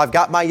 So I've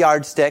got my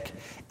yardstick,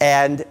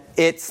 and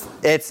it's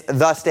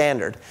the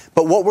standard.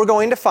 But what we're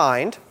going to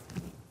find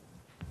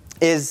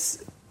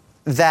is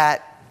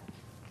that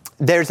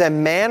there's a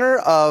manner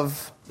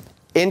of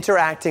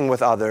interacting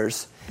with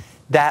others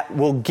that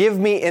will give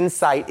me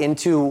insight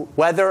into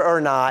whether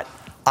or not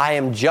I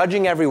am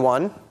judging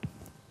everyone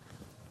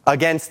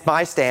against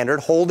my standard,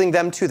 holding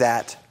them to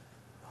that,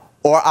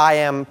 or I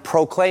am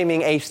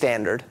proclaiming a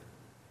standard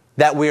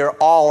that we are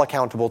all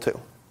accountable to.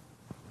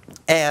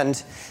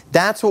 And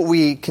that's what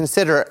we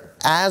consider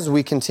as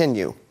we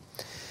continue.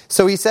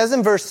 So he says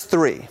in verse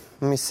 3,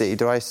 let me see,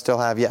 do I still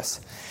have, yes.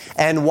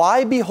 And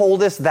why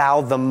beholdest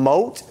thou the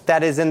mote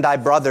that is in thy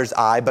brother's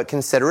eye, but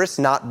considerest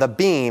not the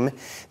beam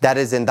that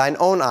is in thine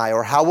own eye?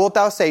 Or how wilt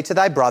thou say to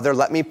thy brother,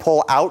 let me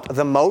pull out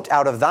the mote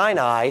out of thine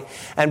eye,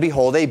 and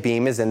behold, a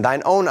beam is in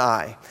thine own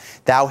eye?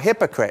 Thou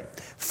hypocrite,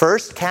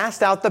 first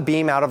cast out the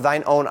beam out of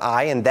thine own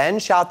eye, and then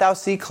shalt thou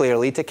see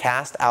clearly to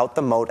cast out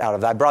the mote out of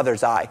thy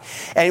brother's eye.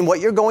 And what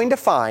you're going to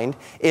find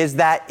is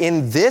that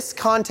in this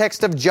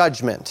context of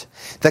judgment,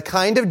 the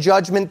kind of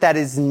judgment that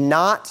is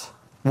not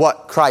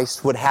what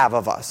Christ would have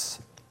of us,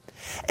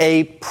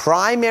 a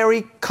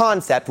primary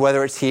concept,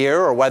 whether it's here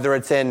or whether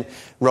it's in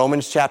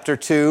Romans chapter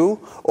 2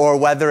 or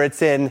whether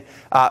it's in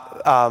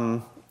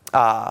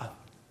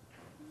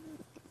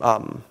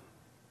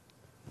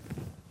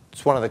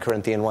it's one of the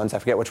Corinthian ones. I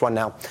forget which one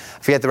now. I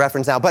forget the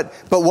reference now. But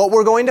what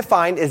we're going to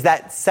find is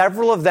that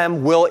several of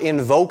them will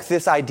invoke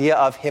this idea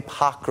of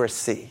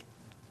hypocrisy.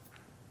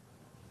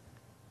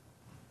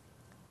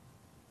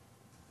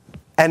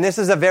 And this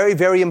is a very,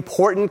 very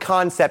important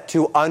concept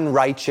to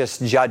unrighteous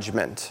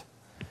judgment.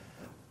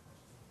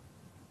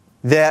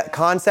 The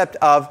concept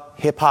of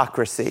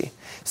hypocrisy.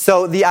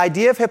 So the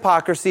idea of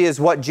hypocrisy is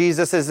what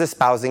Jesus is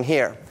espousing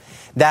here.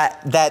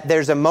 That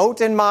there's a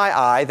mote in my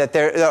eye,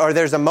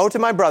 there's a mote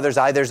in my brother's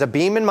eye, there's a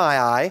beam in my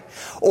eye,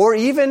 or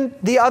even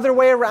the other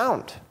way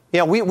around. You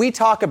know, we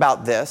talk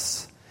about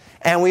this,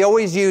 and we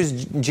always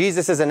use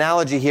Jesus'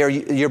 analogy here.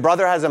 Your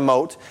brother has a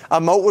mote.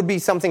 A mote would be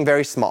something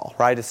very small,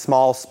 right? A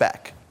small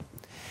speck.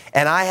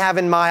 And I have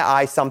in my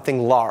eye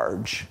something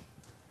large.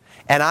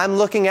 And I'm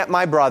looking at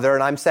my brother,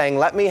 and I'm saying,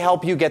 let me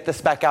help you get the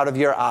speck out of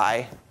your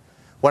eye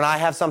when I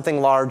have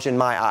something large in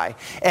my eye.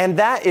 And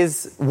that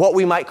is what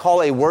we might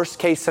call a worst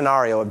case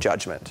scenario of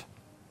judgment,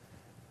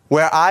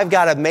 where I've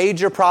got a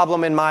major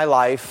problem in my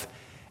life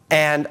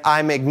and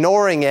I'm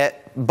ignoring it,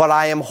 but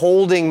I am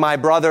holding my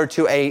brother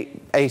to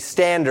a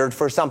standard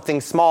for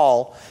something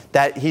small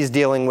that he's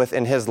dealing with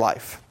in his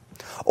life.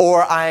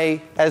 Or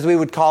as we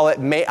would call it,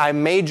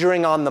 I'm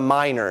majoring on the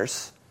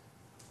minors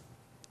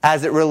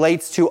as it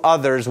relates to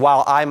others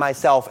while I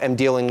myself am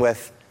dealing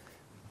with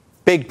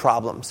big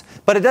problems.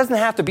 But it doesn't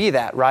have to be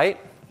that, right?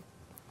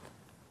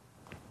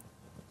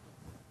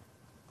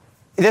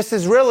 This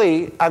is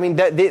really,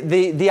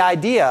 the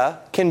idea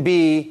can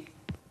be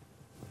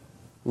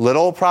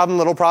little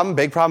problem,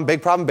 big problem,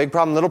 big problem, big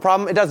problem, little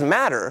problem. It doesn't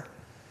matter.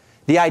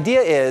 The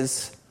idea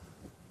is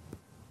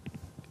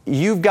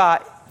you've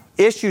got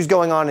issues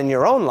going on in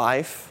your own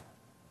life,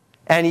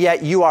 and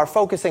yet you are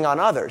focusing on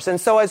others. And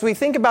so as we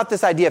think about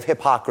this idea of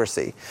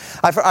hypocrisy,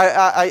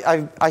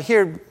 I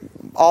hear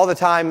all the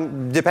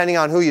time, depending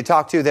on who you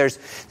talk to, there's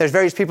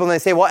various people and they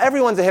say, well,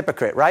 everyone's a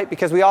hypocrite, right?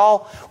 Because we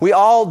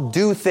all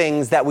do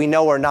things that we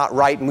know are not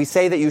right, and we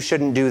say that you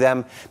shouldn't do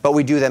them, but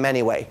we do them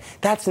anyway.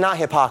 That's not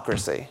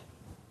hypocrisy.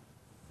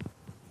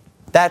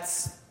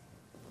 That's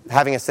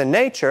having a sin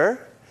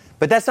nature,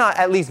 but that's not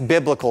at least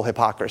biblical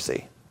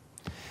hypocrisy.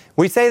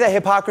 We say that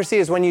hypocrisy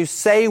is when you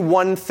say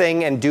one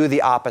thing and do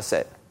the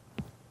opposite.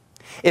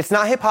 It's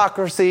not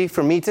hypocrisy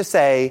for me to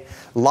say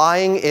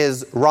lying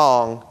is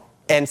wrong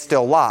and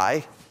still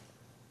lie,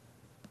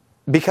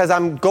 because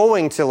I'm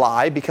going to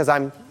lie because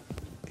I'm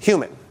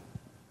human.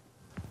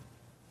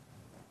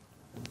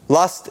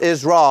 Lust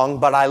is wrong,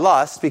 but I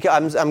lust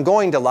because I'm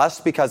going to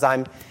lust because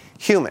I'm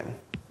human.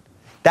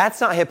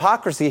 That's not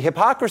hypocrisy.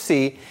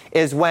 Hypocrisy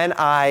is when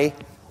I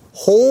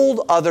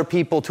hold other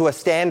people to a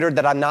standard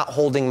that I'm not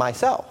holding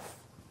myself.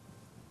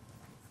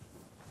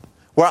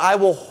 Where I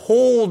will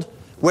hold,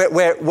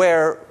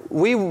 where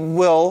we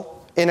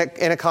will, in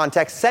a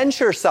context,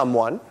 censure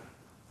someone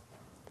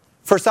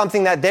for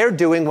something that they're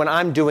doing when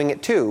I'm doing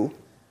it too.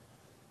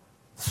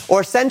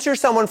 Or censure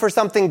someone for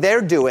something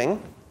they're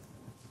doing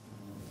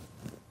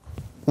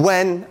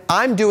when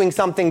I'm doing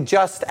something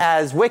just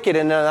as wicked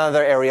in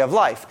another area of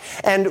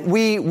life. And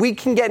we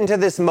can get into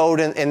this mode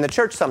in the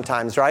church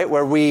sometimes, right?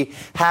 Where we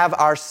have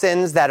our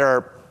sins that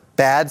are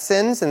bad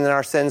sins, and then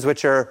our sins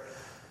which are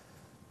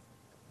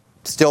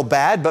still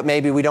bad, but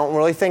maybe we don't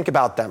really think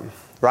about them,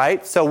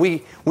 right? So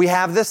we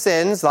have the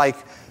sins like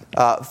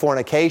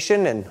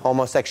fornication and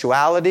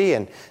homosexuality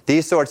and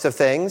these sorts of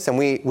things, and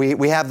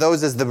we have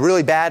those as the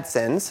really bad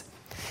sins.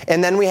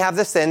 And then we have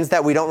the sins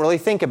that we don't really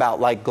think about,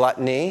 like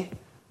gluttony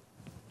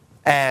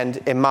and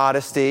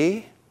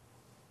immodesty,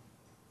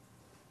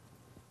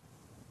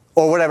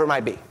 or whatever it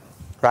might be,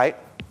 right?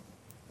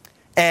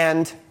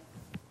 And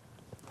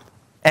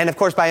of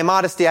course, by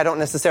immodesty, I don't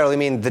necessarily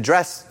mean the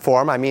dress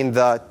form. I mean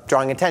the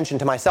drawing attention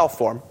to myself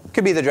form.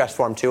 Could be the dress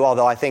form too,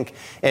 although I think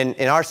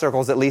in our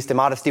circles, at least,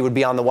 immodesty would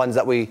be on the ones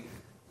that we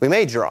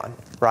major on,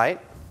 right?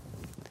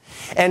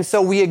 And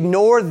so we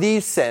ignore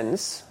these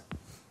sins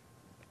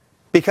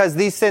because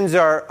these sins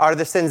are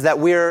the sins that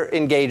we're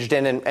engaged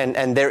in,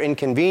 and they're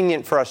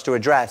inconvenient for us to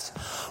address,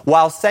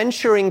 while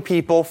censuring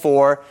people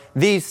for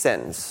these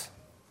sins.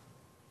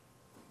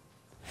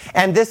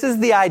 And this is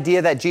the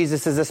idea that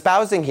Jesus is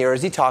espousing here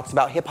as he talks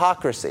about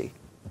hypocrisy.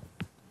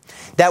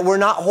 That we're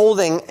not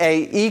holding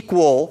an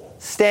equal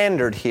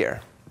standard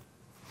here.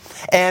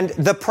 And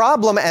the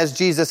problem, as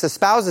Jesus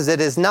espouses it,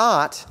 is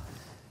not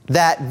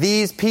that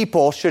these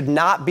people should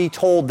not be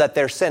told that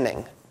they're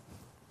sinning.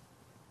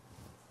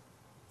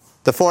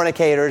 The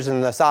fornicators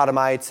and the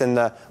sodomites and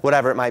the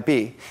whatever it might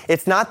be.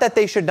 It's not that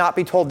they should not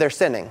be told they're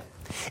sinning.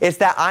 It's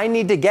that I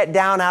need to get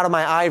down out of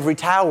my ivory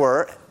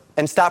tower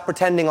and stop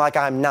pretending like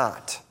I'm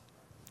not.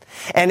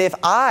 And if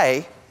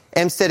I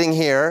am sitting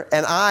here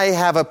and I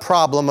have a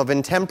problem of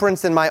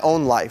intemperance in my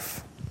own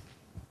life,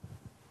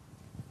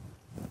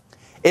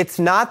 it's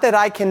not that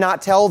I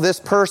cannot tell this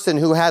person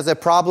who has a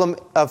problem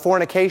of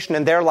fornication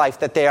in their life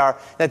that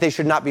they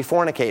should not be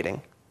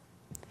fornicating.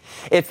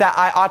 It's that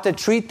I ought to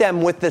treat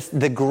them with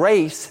the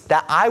grace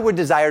that I would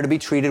desire to be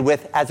treated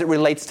with as it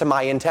relates to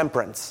my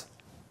intemperance.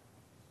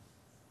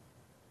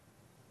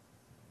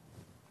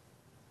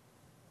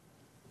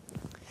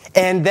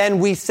 And then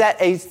we set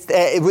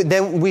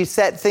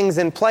things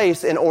in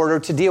place in order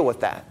to deal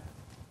with that.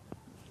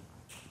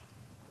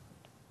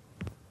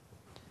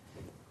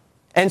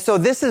 And so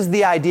this is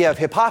the idea of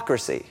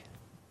hypocrisy.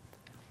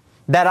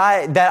 That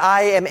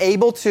I am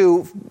able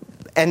to,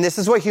 and this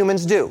is what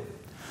humans do,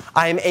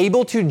 I am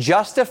able to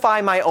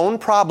justify my own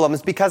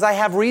problems because I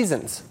have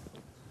reasons.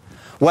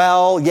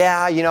 Well,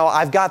 yeah,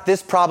 I've got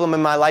this problem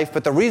in my life,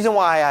 but the reason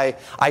why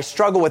I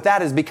struggle with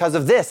that is because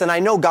of this, and I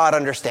know God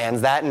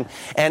understands that,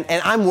 and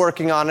I'm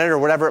working on it, or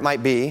whatever it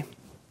might be.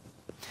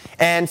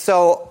 And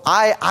so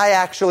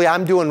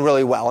I'm doing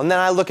really well. And then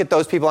I look at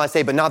those people and I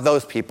say, but not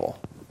those people.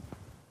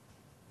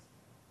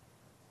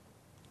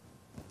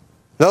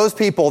 Those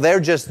people,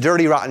 they're just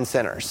dirty, rotten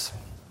sinners.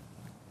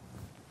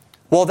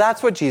 Well,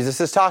 that's what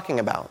Jesus is talking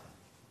about.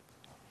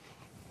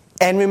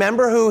 And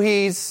remember who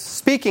he's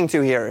speaking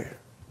to here.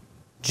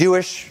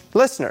 Jewish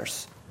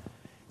listeners.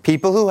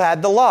 People who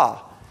had the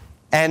law.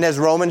 And as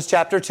Romans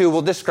chapter 2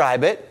 will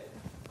describe it,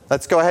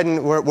 let's go ahead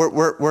and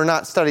we're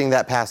not studying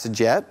that passage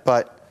yet,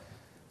 but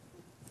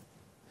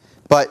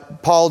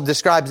Paul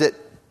describes it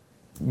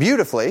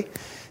beautifully.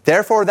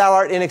 Therefore thou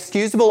art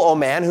inexcusable, O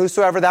man,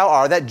 whosoever thou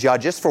art that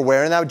judgest, for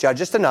wherein thou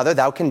judgest another,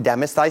 thou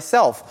condemnest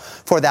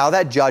thyself. For thou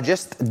that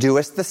judgest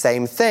doest the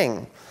same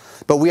thing.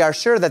 But we are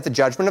sure that the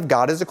judgment of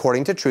God is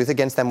according to truth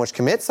against them which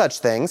commit such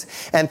things.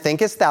 And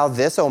thinkest thou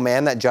this, O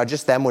man, that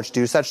judgest them which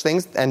do such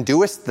things, and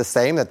doest the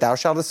same, that thou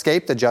shalt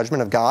escape the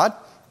judgment of God?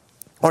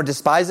 Or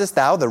despisest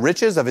thou the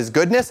riches of his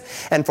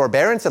goodness and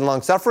forbearance and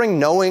longsuffering,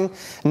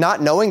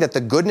 not knowing that the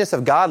goodness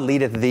of God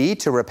leadeth thee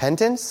to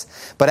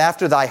repentance? But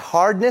after thy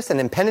hardness and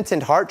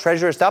impenitent heart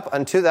treasurest up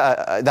unto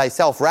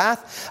thyself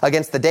wrath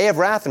against the day of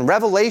wrath and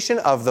revelation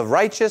of the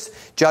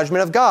righteous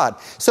judgment of God.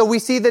 So we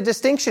see the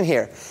distinction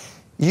here.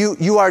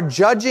 You are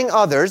judging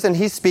others, and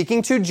he's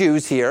speaking to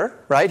Jews here,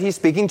 right? He's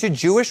speaking to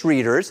Jewish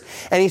readers,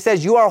 and he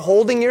says you are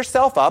holding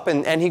yourself up,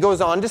 and he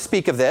goes on to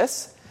speak of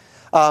this.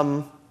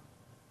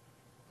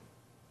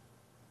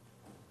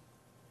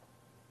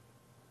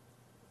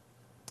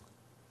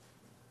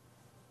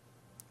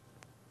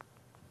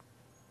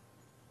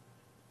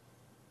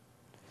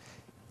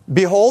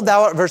 Behold,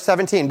 verse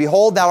 17,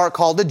 behold, thou art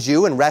called a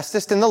Jew, and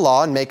restest in the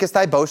law, and makest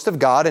thy boast of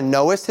God, and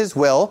knowest his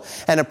will,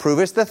 and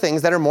approvest the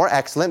things that are more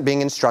excellent, being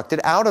instructed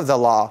out of the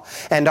law,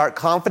 and art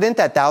confident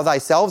that thou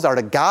thyself art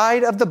a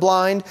guide of the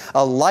blind,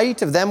 a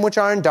light of them which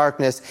are in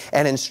darkness,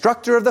 an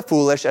instructor of the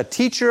foolish, a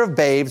teacher of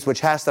babes, which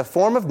hast the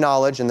form of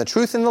knowledge and the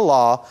truth in the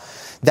law.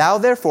 Thou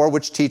therefore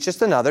which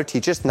teachest another,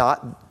 teachest thou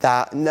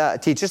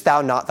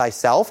not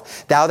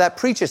thyself? Thou that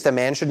preachest a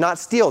man should not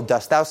steal,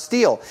 dost thou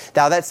steal?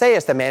 Thou that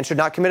sayest a man should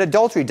not commit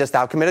adultery, dost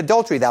thou commit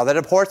adultery? Thou that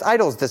abhorrest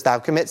idols, dost thou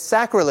commit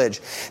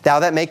sacrilege? Thou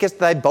that makest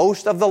thy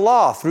boast of the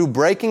law, through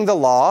breaking the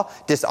law,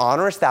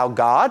 dishonorest thou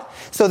God?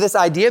 So this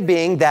idea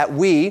being that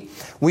we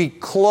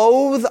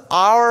clothe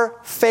our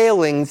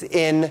failings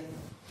in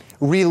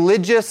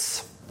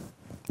religious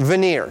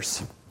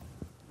veneers.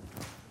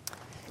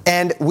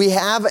 And we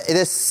have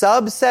this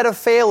subset of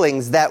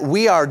failings that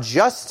we are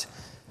just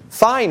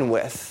fine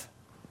with,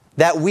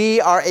 that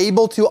we are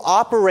able to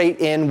operate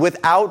in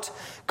without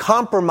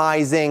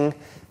compromising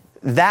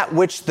that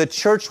which the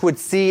church would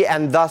see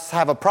and thus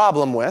have a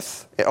problem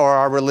with, or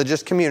our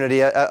religious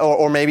community,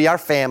 or maybe our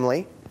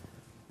family.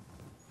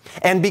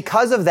 And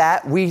because of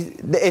that,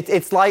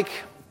 it's like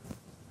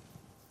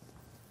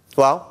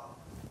we're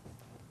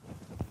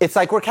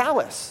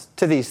callous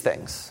to these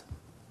things.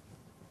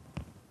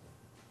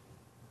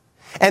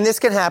 And this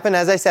can happen,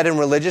 as I said, in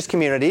religious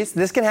communities.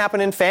 This can happen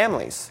in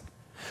families,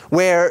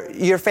 where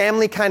your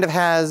family kind of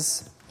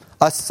has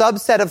a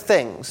subset of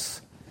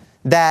things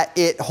that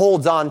it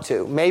holds on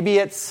to. Maybe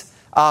it's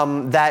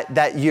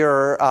that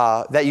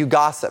you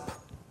gossip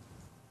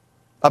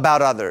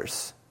about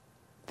others,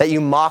 that you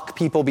mock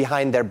people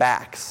behind their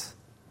backs.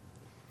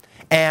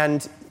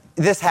 And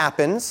this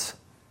happens,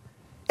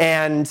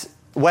 and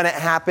when it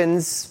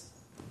happens,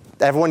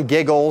 everyone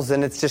giggles,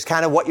 and it's just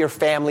kind of what your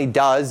family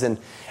does, and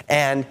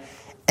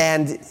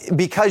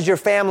because your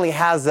family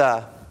has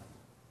a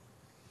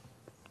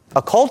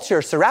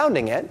culture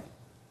surrounding it,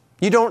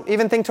 you don't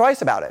even think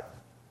twice about it.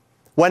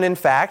 When in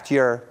fact,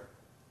 you're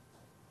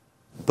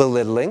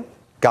belittling,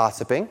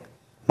 gossiping,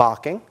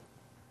 mocking.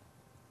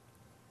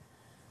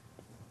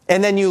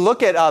 And then you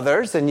look at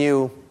others and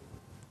you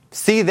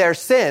see their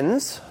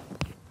sins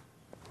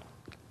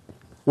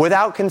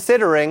without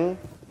considering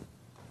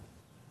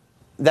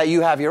that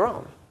you have your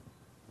own.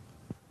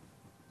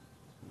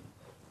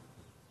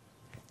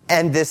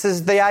 And this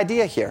is the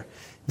idea here.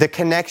 The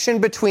connection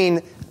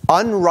between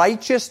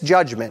unrighteous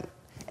judgment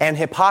and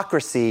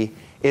hypocrisy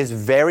is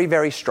very,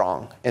 very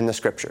strong in the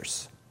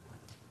Scriptures.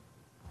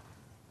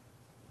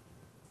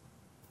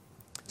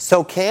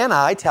 So can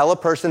I tell a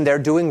person they're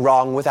doing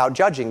wrong without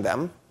judging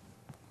them?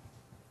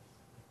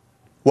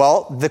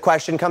 Well, the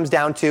question comes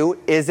down to,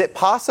 is it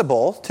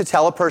possible to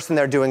tell a person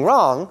they're doing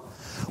wrong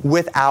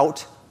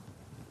without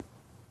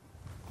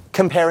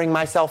comparing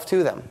myself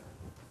to them?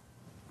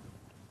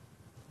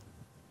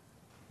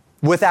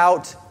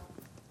 Without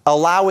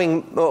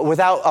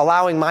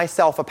allowing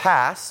myself a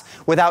pass,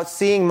 without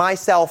seeing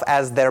myself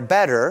as their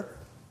better?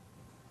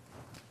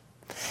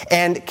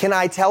 And can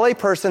I tell a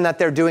person that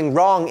they're doing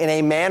wrong in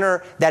a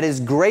manner that is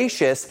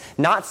gracious,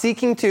 not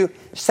seeking to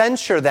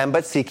censure them,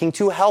 but seeking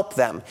to help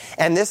them?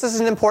 And this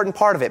is an important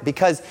part of it,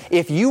 because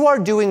if you are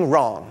doing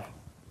wrong,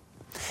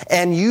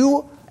 and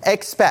you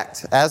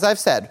expect, as I've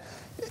said,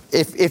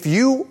 let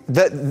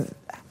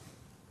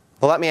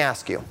me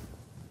ask you.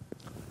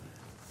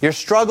 You're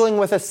struggling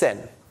with a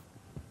sin.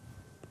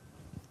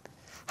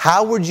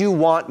 How would you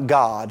want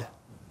God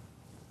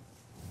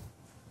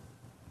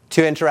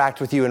to interact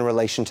with you in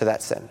relation to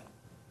that sin?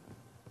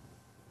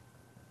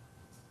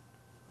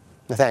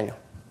 Nathaniel.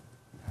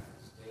 As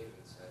David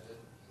said it,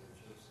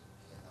 neither chasten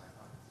me in thy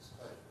hot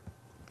displeasure.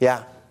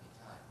 Yeah.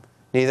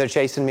 Neither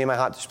chasten me in my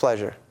hot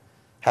displeasure.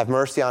 Have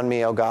mercy on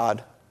me, O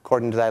God,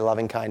 according to thy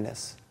loving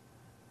kindness.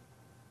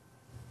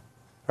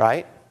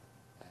 Right?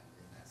 And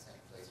in that same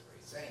place where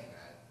he's saying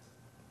that,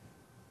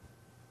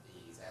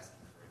 he's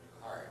asking for a new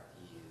heart.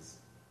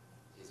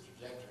 His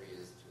trajectory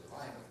is to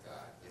align with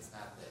God. It's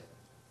not that,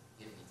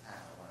 give me time,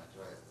 I want to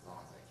enjoy this as long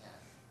as I can.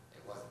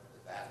 It wasn't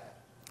with that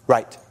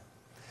attitude.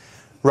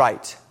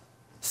 Right.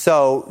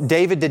 So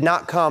David did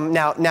not come.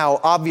 Now,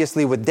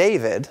 obviously with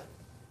David,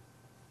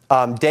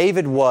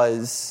 David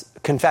was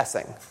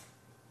confessing.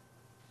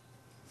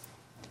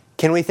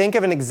 Can we think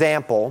of an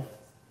example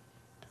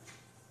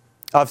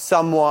of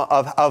someone,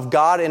 of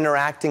God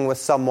interacting with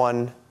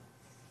someone?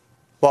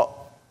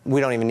 Well, we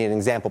don't even need an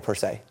example per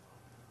se.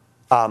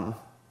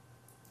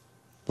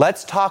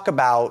 Let's talk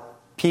about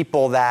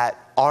people that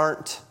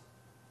aren't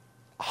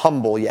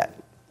humble yet,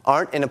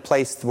 aren't in a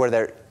place where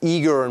they're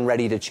eager and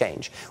ready to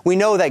change. We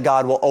know that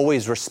God will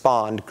always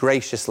respond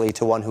graciously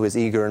to one who is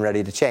eager and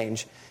ready to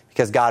change,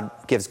 because God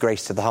gives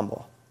grace to the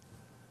humble.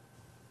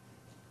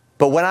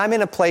 But when I'm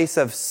in a place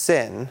of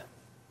sin,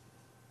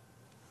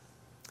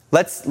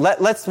 let's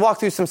walk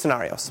through some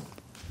scenarios.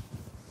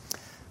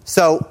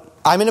 So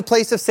I'm in a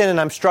place of sin and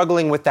I'm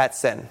struggling with that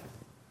sin.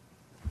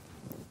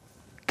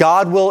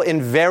 God will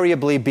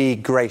invariably be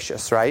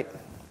gracious, right?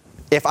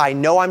 If I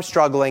know I'm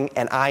struggling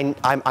and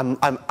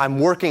I'm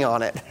working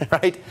on it,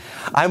 right?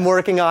 I'm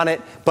working on it,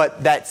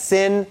 but that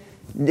sin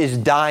is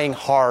dying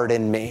hard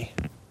in me.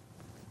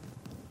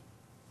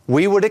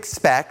 We would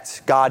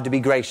expect God to be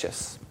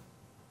gracious.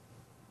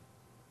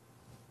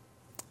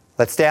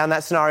 Let's stay on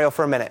that scenario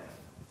for a minute.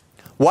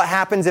 What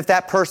happens if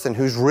that person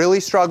who's really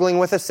struggling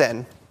with a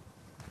sin,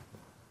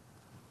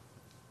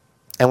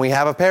 and we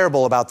have a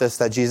parable about this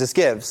that Jesus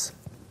gives.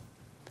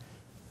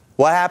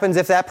 What happens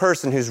if that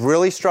person who's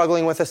really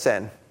struggling with a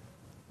sin,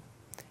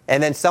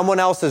 and then someone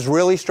else is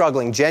really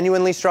struggling,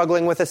 genuinely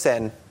struggling with a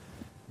sin,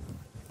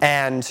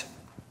 and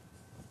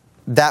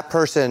that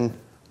person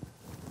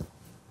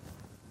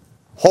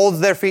holds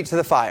their feet to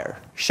the fire,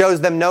 shows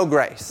them no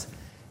grace,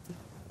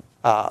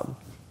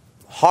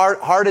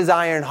 hard as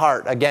iron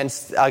heart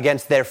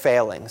against their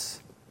failings?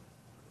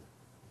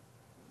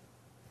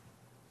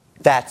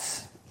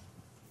 That's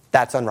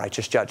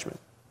unrighteous judgment.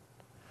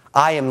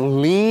 I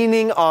am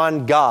leaning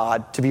on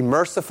God to be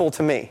merciful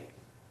to me.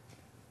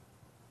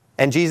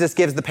 And Jesus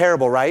gives the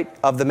parable, right,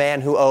 of the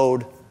man who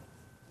owed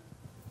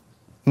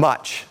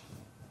much.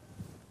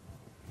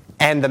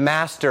 And the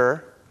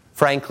master,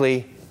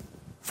 frankly,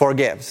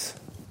 forgives.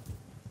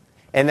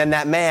 And then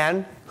that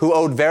man who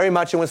owed very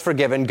much and was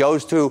forgiven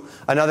goes to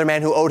another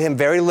man who owed him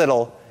very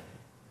little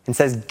and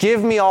says,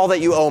 "Give me all that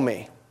you owe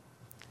me."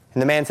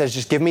 And the man says,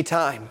 "Just give me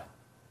time."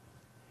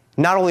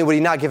 Not only would he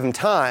not give him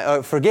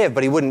time, forgive,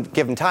 but he wouldn't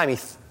give him time. He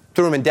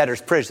threw him in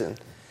debtor's prison.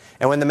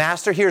 And when the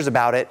master hears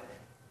about it,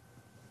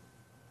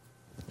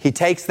 he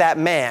takes that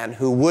man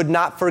who would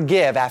not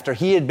forgive after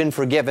he had been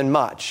forgiven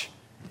much,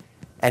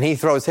 and he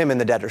throws him in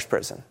the debtor's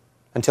prison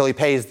until he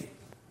pays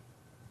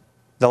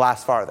the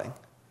last farthing.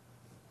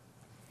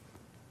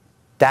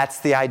 That's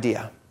the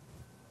idea.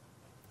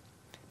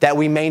 That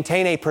we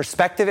maintain a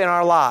perspective in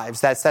our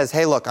lives that says,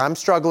 hey, look, I'm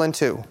struggling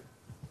too.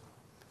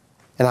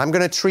 And I'm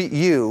going to treat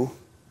you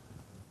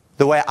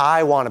the way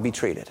I want to be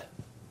treated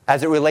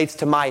as it relates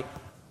to my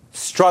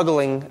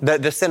struggling,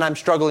 the sin I'm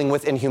struggling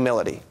with in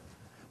humility.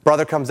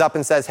 Brother comes up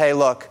and says, hey,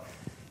 look,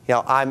 you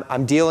know,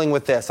 I'm dealing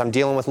with this. I'm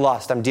dealing with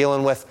lust. I'm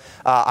dealing with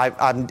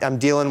I'm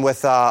dealing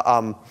with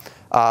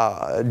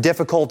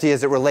difficulty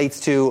as it relates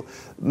to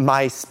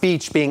my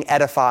speech being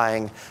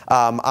edifying,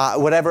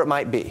 whatever it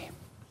might be.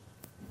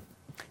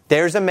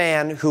 There's a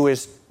man who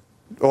is,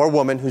 or a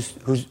woman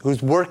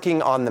who's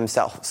working on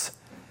themselves,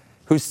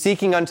 who's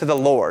seeking unto the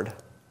Lord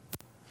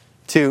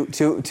to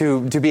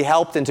be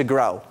helped and to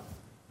grow.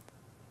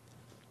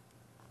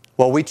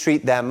 Well, we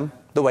treat them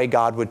the way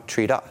God would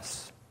treat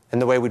us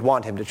and the way we'd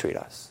want him to treat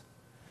us.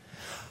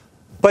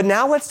 But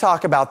now let's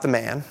talk about the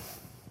man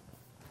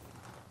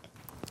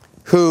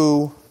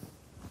who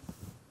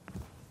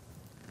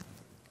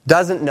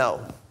doesn't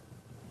know.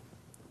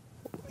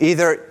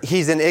 Either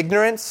he's in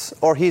ignorance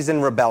or he's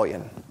in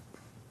rebellion.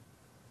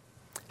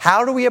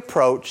 How do we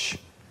approach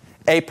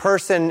a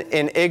person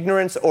in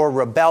ignorance or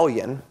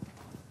rebellion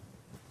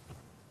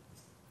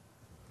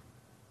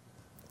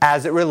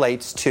as it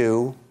relates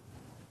to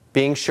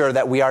being sure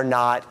that we are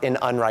not in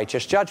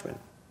unrighteous judgment?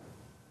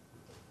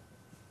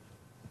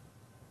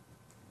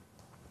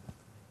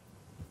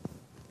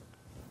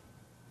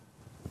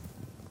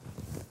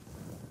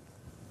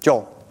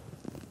 Joel.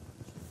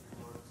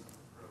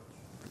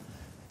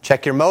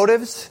 Check your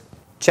motives,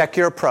 check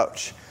your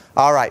approach.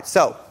 All right,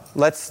 so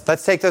let's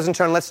take those in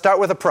turn. Let's start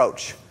with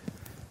approach.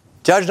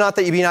 Judge not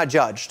that you be not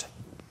judged.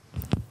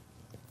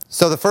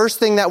 So the first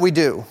thing that we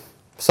do,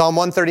 Psalm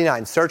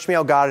 139, search me,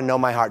 O God, and know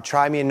my heart.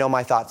 Try me and know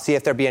my thoughts. See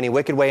if there be any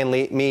wicked way in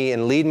me,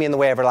 and lead me in the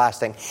way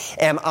everlasting.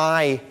 Am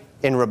I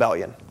in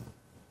rebellion?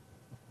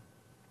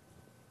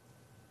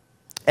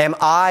 Am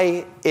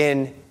I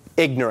in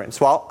ignorance?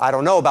 Well, I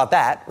don't know about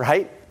that,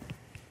 right?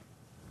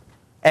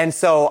 And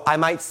so I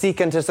might seek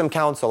unto some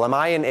counsel. Am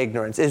I in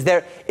ignorance? Is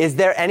there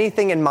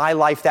anything in my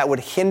life that would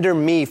hinder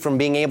me from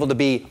being able to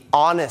be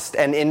honest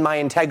and in my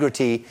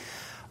integrity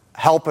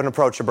help and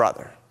approach a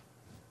brother?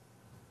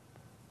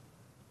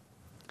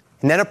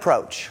 And then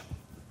approach.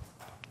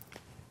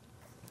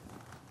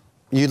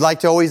 You'd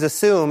like to always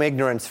assume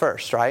ignorance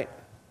first, right?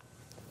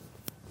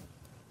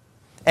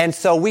 And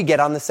so we get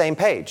on the same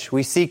page.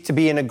 We seek to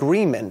be in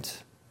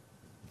agreement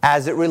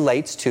as it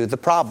relates to the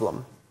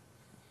problem.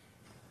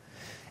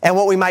 And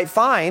what we might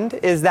find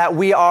is that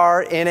we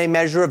are in a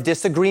measure of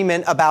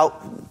disagreement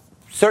about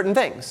certain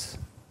things.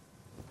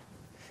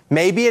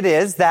 Maybe it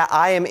is that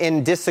I am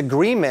in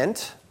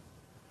disagreement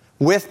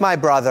with my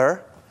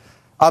brother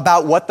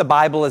about what the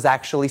Bible is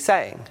actually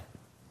saying.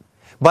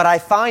 But I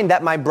find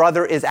that my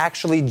brother is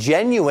actually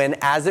genuine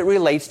as it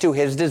relates to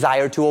his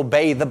desire to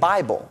obey the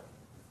Bible.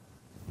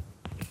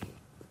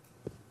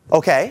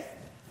 Okay,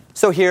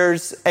 so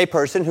here's a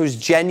person who's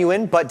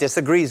genuine but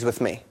disagrees with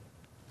me.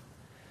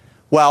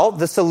 Well,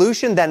 the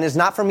solution then is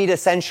not for me to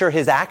censure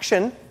his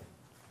action.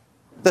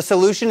 The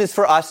solution is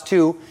for us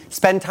to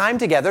spend time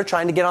together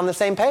trying to get on the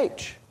same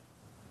page.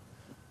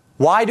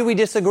 Why do we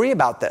disagree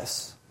about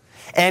this?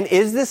 And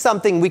is this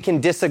something we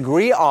can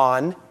disagree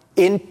on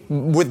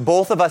with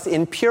both of us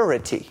in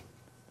purity?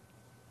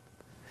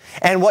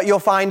 And what you'll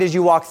find as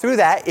you walk through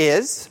that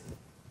is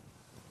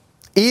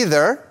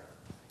either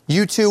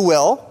you two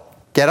will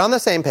get on the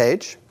same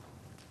page,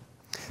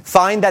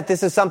 find that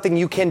this is something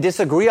you can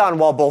disagree on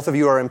while both of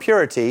you are in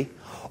purity,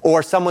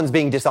 or someone's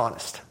being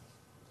dishonest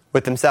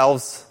with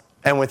themselves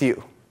and with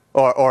you,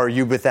 or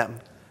you with them.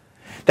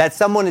 That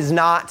someone is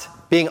not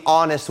being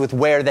honest with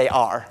where they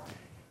are.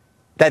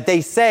 That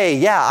they say,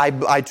 yeah,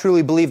 I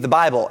truly believe the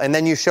Bible, and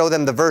then you show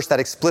them the verse that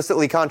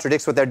explicitly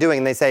contradicts what they're doing,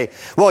 and they say,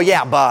 well,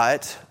 yeah,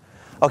 but...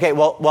 Okay,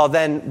 well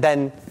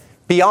then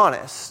be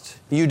honest.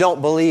 You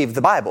don't believe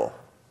the Bible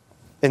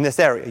in this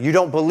area. You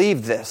don't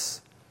believe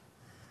this.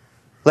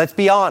 Let's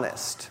be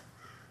honest.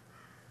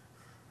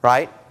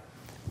 Right?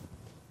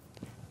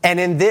 And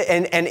in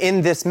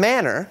this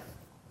manner,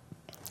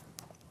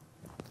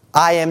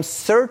 I am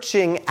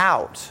searching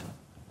out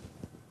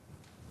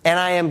and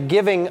I am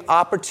giving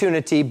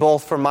opportunity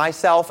both for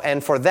myself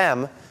and for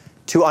them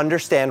to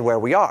understand where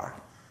we are.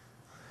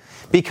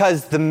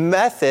 Because the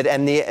method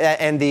and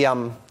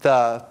the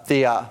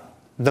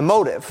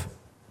motive,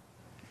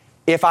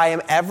 if I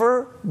am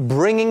ever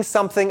bringing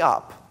something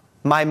up,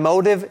 my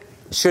motive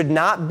should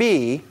not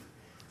be,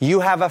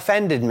 you have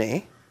offended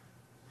me.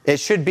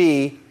 It should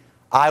be,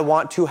 I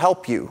want to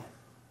help you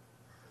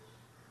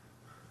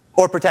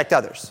or protect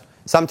others.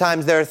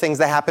 Sometimes there are things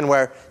that happen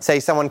where, say,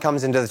 someone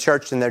comes into the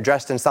church and they're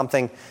dressed in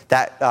something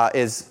that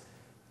is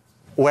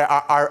where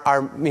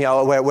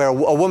where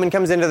a woman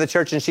comes into the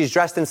church and she's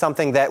dressed in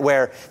something that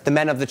where the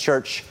men of the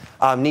church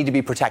need to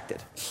be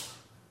protected.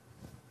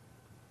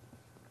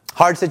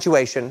 Hard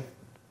situation,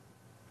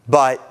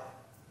 but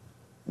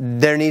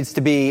there needs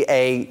to be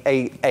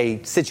a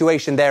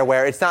situation there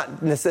where it's not,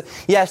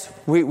 yes,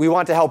 we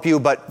want to help you,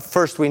 but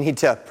first we need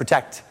to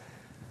protect.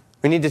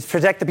 We need to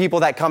protect the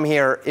people that come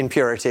here in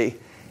purity,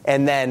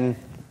 and then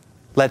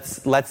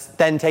let's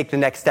then take the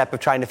next step of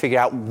trying to figure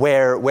out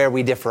where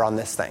we differ on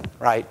this thing,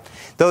 right?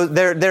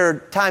 There are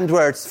times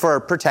where it's for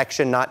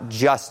protection, not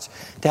just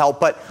to help,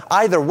 but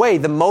either way,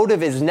 the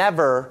motive is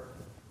never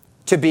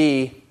to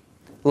be,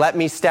 let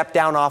me step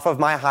down off of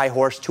my high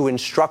horse to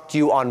instruct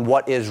you on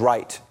what is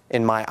right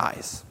in my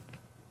eyes.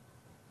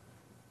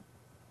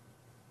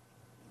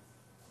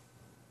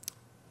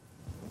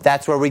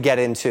 That's where we get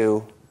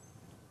into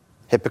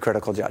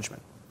hypocritical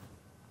judgment.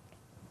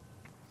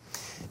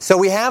 So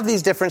we have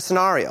these different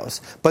scenarios,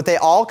 but they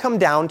all come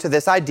down to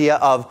this idea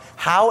of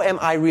how am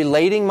I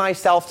relating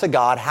myself to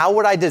God? How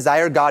would I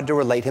desire God to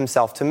relate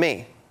himself to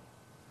me?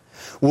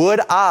 Would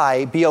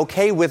I be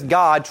okay with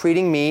God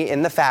treating me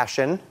in the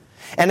fashion?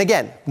 And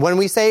again, when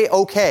we say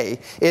okay,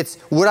 it's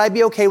would I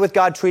be okay with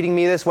God treating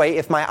me this way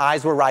if my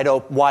eyes were wide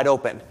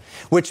open?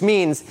 Which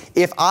means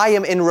if I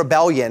am in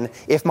rebellion,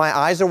 if my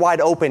eyes are wide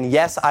open,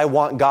 yes, I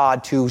want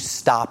God to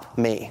stop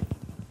me.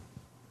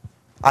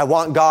 I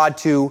want God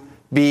to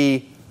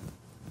be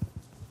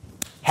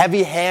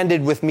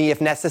heavy-handed with me if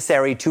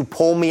necessary to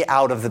pull me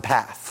out of the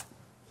path.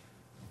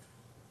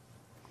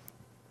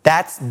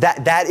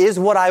 That is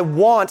what I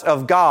want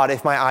of God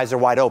if my eyes are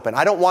wide open.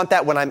 I don't want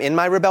that when I'm in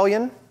my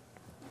rebellion.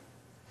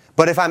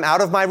 But if I'm out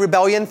of my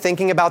rebellion,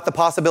 thinking about the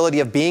possibility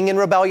of being in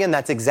rebellion,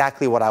 that's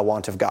exactly what I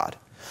want of God.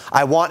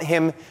 I want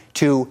him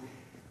to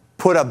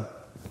put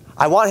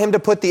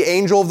the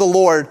angel of the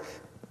Lord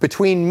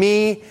between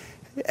me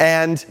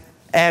and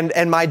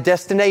my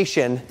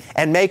destination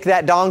and make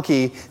that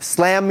donkey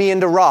slam me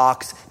into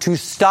rocks to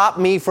stop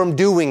me from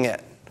doing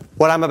it,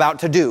 what I'm about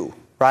to do,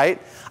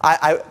 right?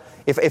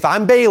 If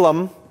I'm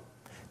Balaam,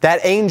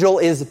 that angel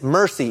is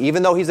mercy,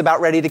 even though he's about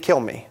ready to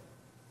kill me.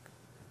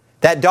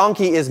 That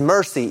donkey is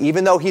mercy,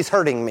 even though he's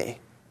hurting me.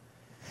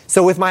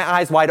 So with my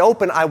eyes wide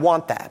open, I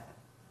want that.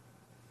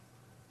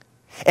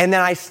 And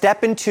then I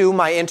step into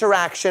my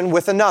interaction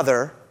with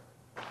another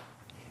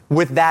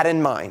with that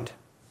in mind.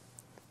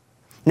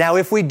 Now,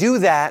 if we do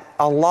that,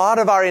 a lot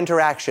of our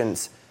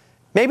interactions,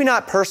 maybe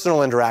not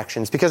personal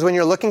interactions, because when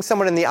you're looking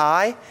someone in the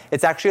eye,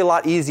 it's actually a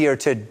lot easier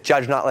to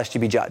judge not lest you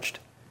be judged.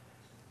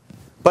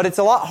 But it's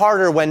a lot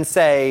harder when,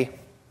 say,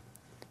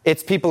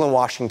 it's people in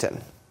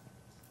Washington.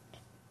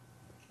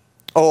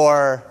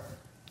 Or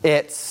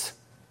it's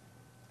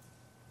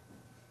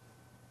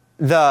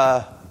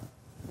the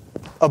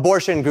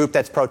abortion group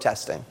that's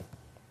protesting,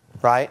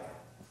 right?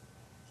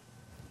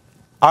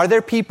 Are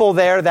there people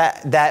there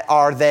that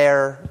are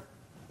there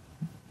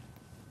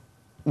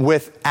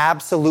with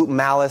absolute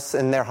malice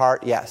in their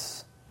heart?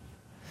 Yes.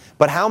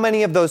 But how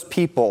many of those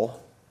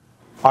people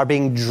are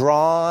being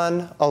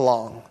drawn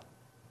along,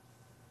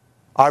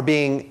 have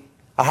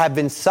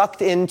been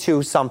sucked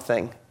into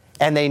something,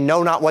 and they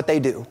know not what they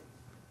do?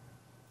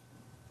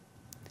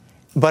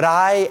 But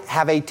I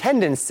have a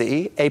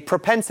tendency, a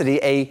propensity,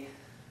 a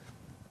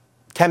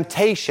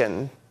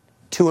temptation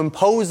to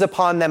impose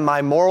upon them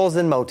my morals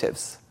and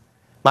motives,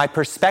 my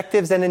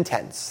perspectives and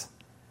intents,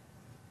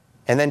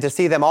 and then to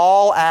see them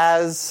all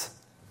as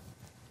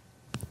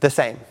the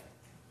same.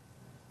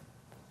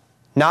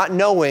 Not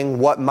knowing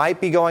what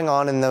might be going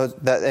on in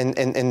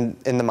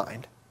the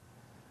mind.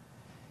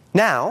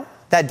 Now,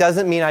 that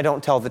doesn't mean I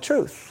don't tell the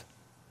truth.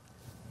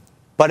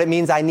 But it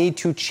means I need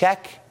to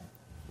check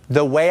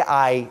the way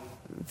I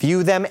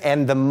view them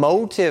and the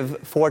motive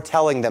for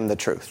telling them the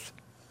truth.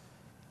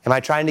 Am I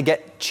trying to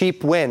get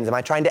cheap wins? Am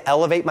I trying to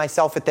elevate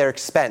myself at their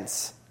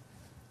expense?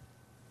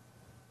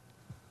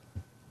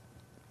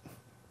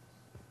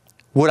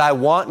 Would I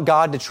want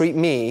God to treat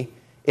me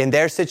in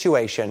their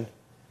situation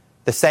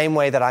the same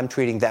way that I'm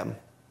treating them?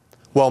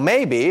 Well,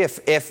 maybe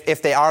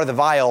if they are the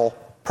vile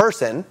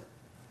person,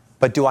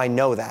 but do I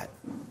know that?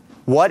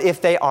 What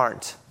if they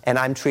aren't and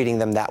I'm treating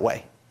them that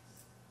way?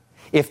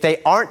 If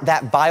they aren't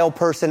that vile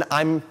person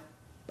I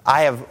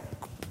have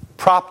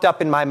propped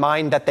up in my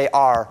mind that they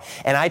are,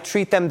 and I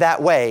treat them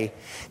that way,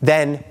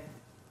 then,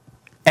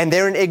 and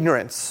they're in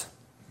ignorance,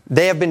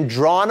 they have been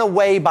drawn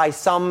away by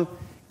some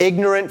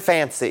ignorant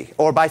fancy,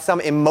 or by some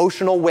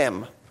emotional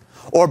whim,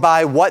 or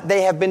by what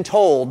they have been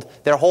told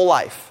their whole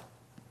life.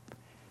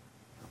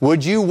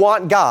 Would you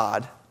want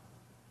God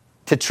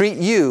to treat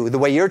you the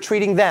way you're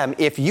treating them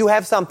if you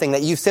have something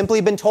that you've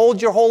simply been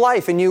told your whole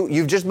life and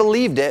you've just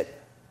believed it,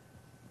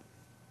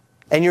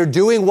 and you're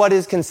doing what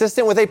is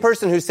consistent with a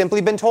person who's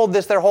simply been told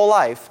this their whole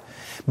life,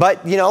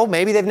 but,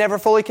 maybe they've never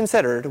fully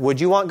considered, would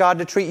you want God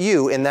to treat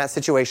you in that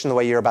situation the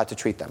way you're about to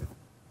treat them?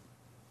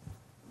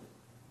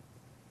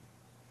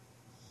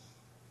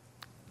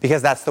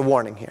 Because that's the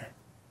warning here.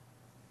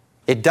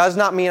 It does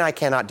not mean I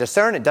cannot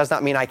discern. It does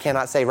not mean I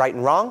cannot say right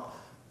and wrong.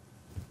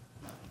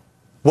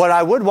 What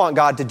I would want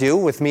God to do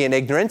with me in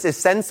ignorance is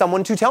send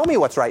someone to tell me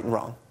what's right and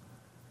wrong.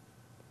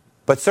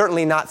 But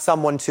certainly not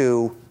someone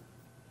to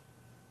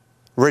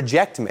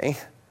reject me,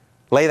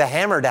 lay the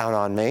hammer down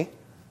on me,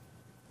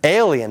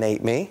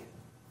 alienate me,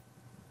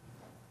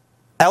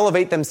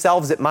 elevate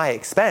themselves at my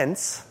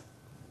expense.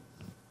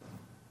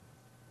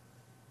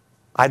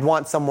 I'd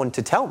want someone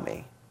to tell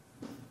me.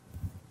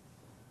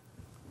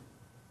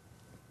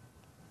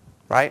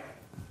 Right?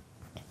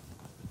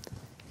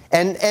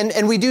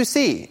 And we do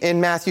see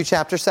in Matthew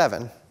chapter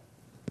 7,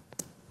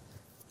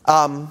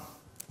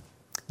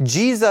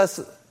 Jesus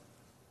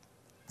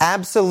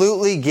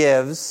absolutely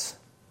gives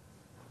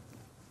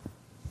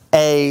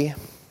a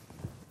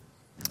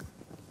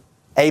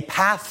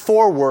path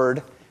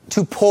forward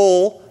to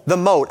pull the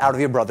mote out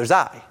of your brother's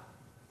eye.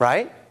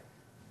 Right?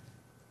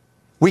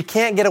 We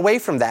can't get away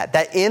from that.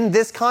 That in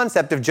this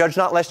concept of judge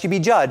not lest you be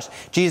judged,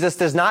 Jesus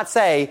does not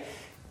say,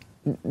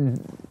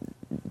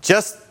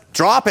 just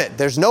drop it.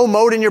 There's no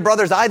mote in your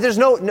brother's eye. There's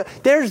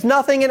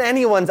nothing in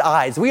anyone's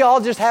eyes. We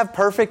all just have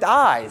perfect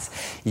eyes.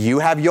 You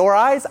have your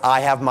eyes,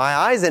 I have my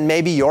eyes, and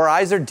maybe your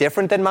eyes are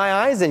different than my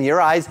eyes, and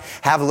your eyes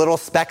have little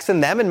specks in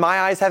them, and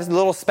my eyes have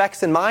little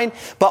specks in mine,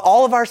 but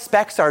all of our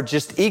specks are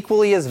just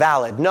equally as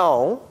valid.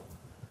 No,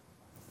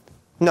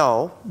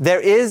 there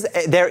is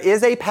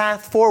a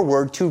path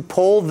forward to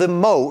pull the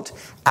mote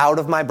out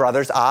of my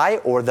brother's eye,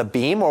 or the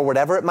beam, or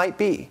whatever it might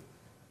be.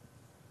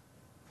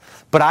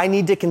 But I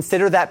need to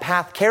consider that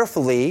path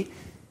carefully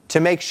to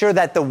make sure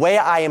that the way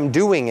I am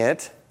doing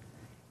it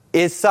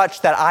is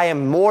such that I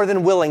am more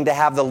than willing to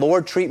have the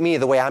Lord treat me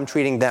the way I'm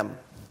treating them.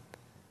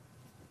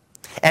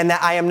 And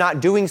that I am not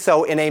doing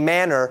so in a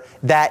manner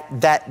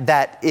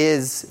that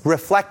is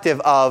reflective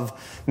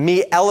of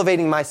me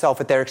elevating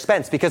myself at their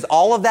expense. Because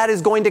all of that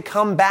is going to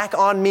come back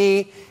on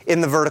me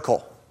in the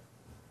vertical.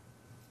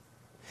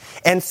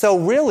 And so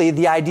really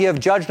the idea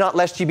of judge not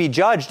lest you be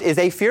judged is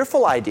a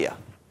fearful idea.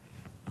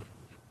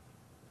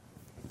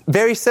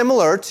 Very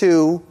similar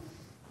to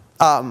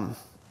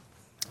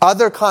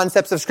other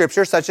concepts of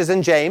Scripture, such as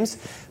in James,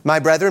 my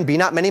brethren, be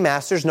not many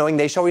masters, knowing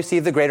they shall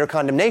receive the greater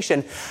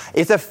condemnation.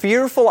 It's a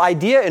fearful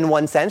idea in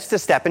one sense to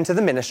step into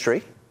the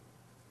ministry.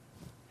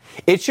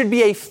 It should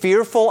be a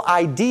fearful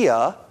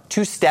idea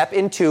to step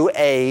into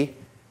a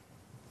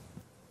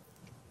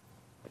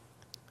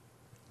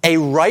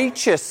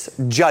righteous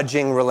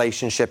judging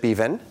relationship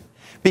even,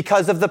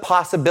 because of the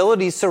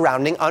possibilities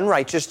surrounding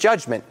unrighteous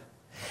judgment.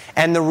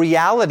 And the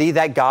reality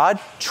that God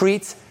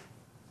treats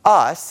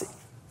us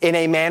in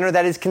a manner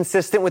that is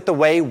consistent with the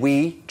way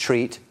we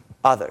treat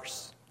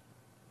others.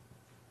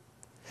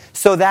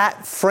 So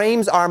that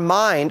frames our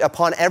mind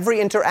upon every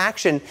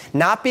interaction,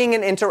 not being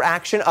an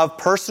interaction of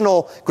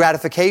personal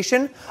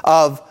gratification,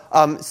 of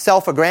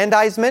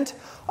self-aggrandizement,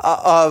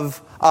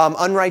 of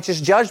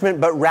unrighteous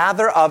judgment, but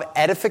rather of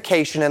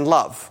edification and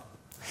love.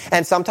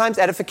 And sometimes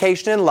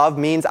edification and love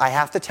means I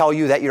have to tell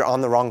you that you're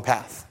on the wrong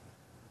path.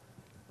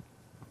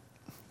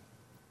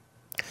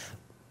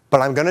 But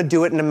I'm going to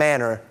do it in a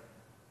manner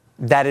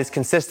that is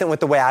consistent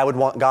with the way I would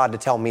want God to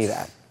tell me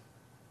that,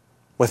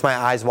 with my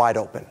eyes wide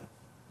open.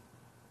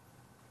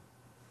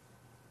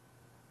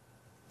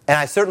 And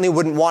I certainly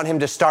wouldn't want him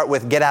to start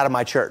with, get out of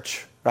my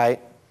church, right?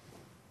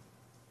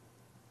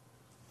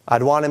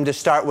 I'd want him to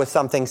start with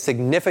something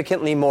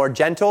significantly more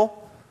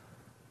gentle,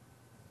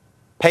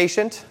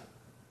 patient,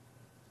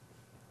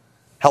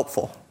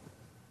 helpful.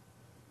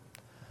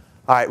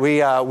 All right, we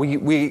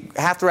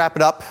have to wrap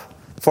it up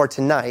for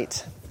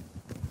tonight.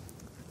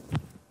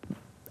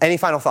 Any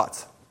final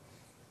thoughts?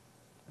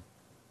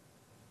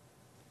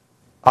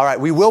 All right,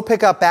 we will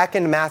pick up back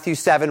in Matthew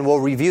 7.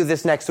 We'll review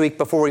this next week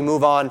before we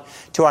move on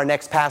to our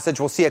next passage.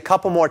 We'll see a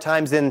couple more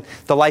times in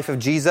the life of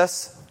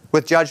Jesus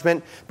with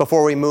judgment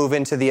before we move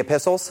into the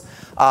epistles.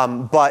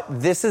 But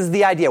this is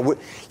the idea.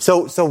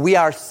 So we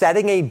are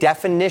setting a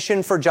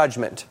definition for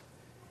judgment.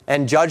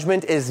 And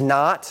judgment is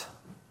not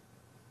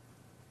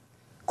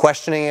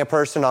questioning a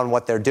person on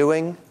what they're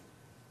doing,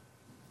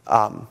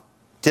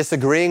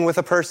 disagreeing with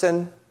a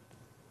person,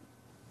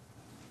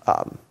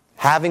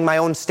 having my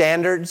own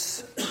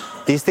standards.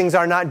 These things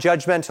are not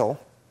judgmental.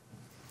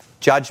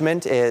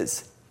 Judgment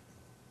is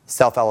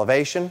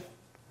self-elevation,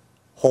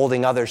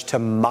 holding others to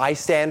my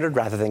standard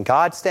rather than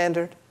God's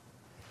standard.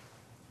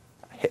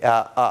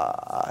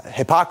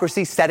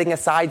 Hypocrisy, setting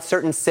aside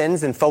certain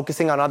sins and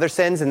focusing on other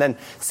sins, and then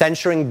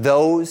censuring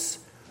those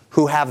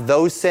who have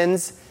those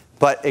sins,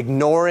 but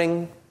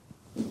ignoring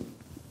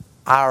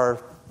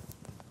our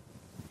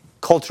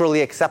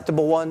culturally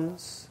acceptable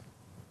ones.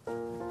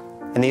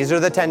 And these are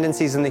the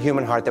tendencies in the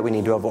human heart that we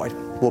need to avoid.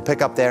 We'll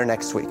pick up there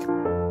next week.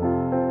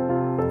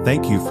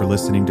 Thank you for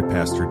listening to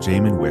Pastor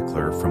Jamin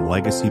Wickler from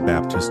Legacy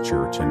Baptist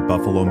Church in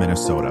Buffalo,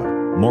 Minnesota.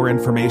 More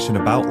information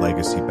about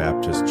Legacy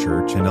Baptist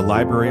Church and a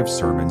library of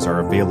sermons are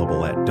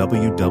available at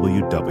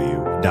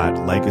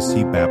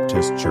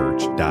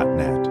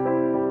www.legacybaptistchurch.net.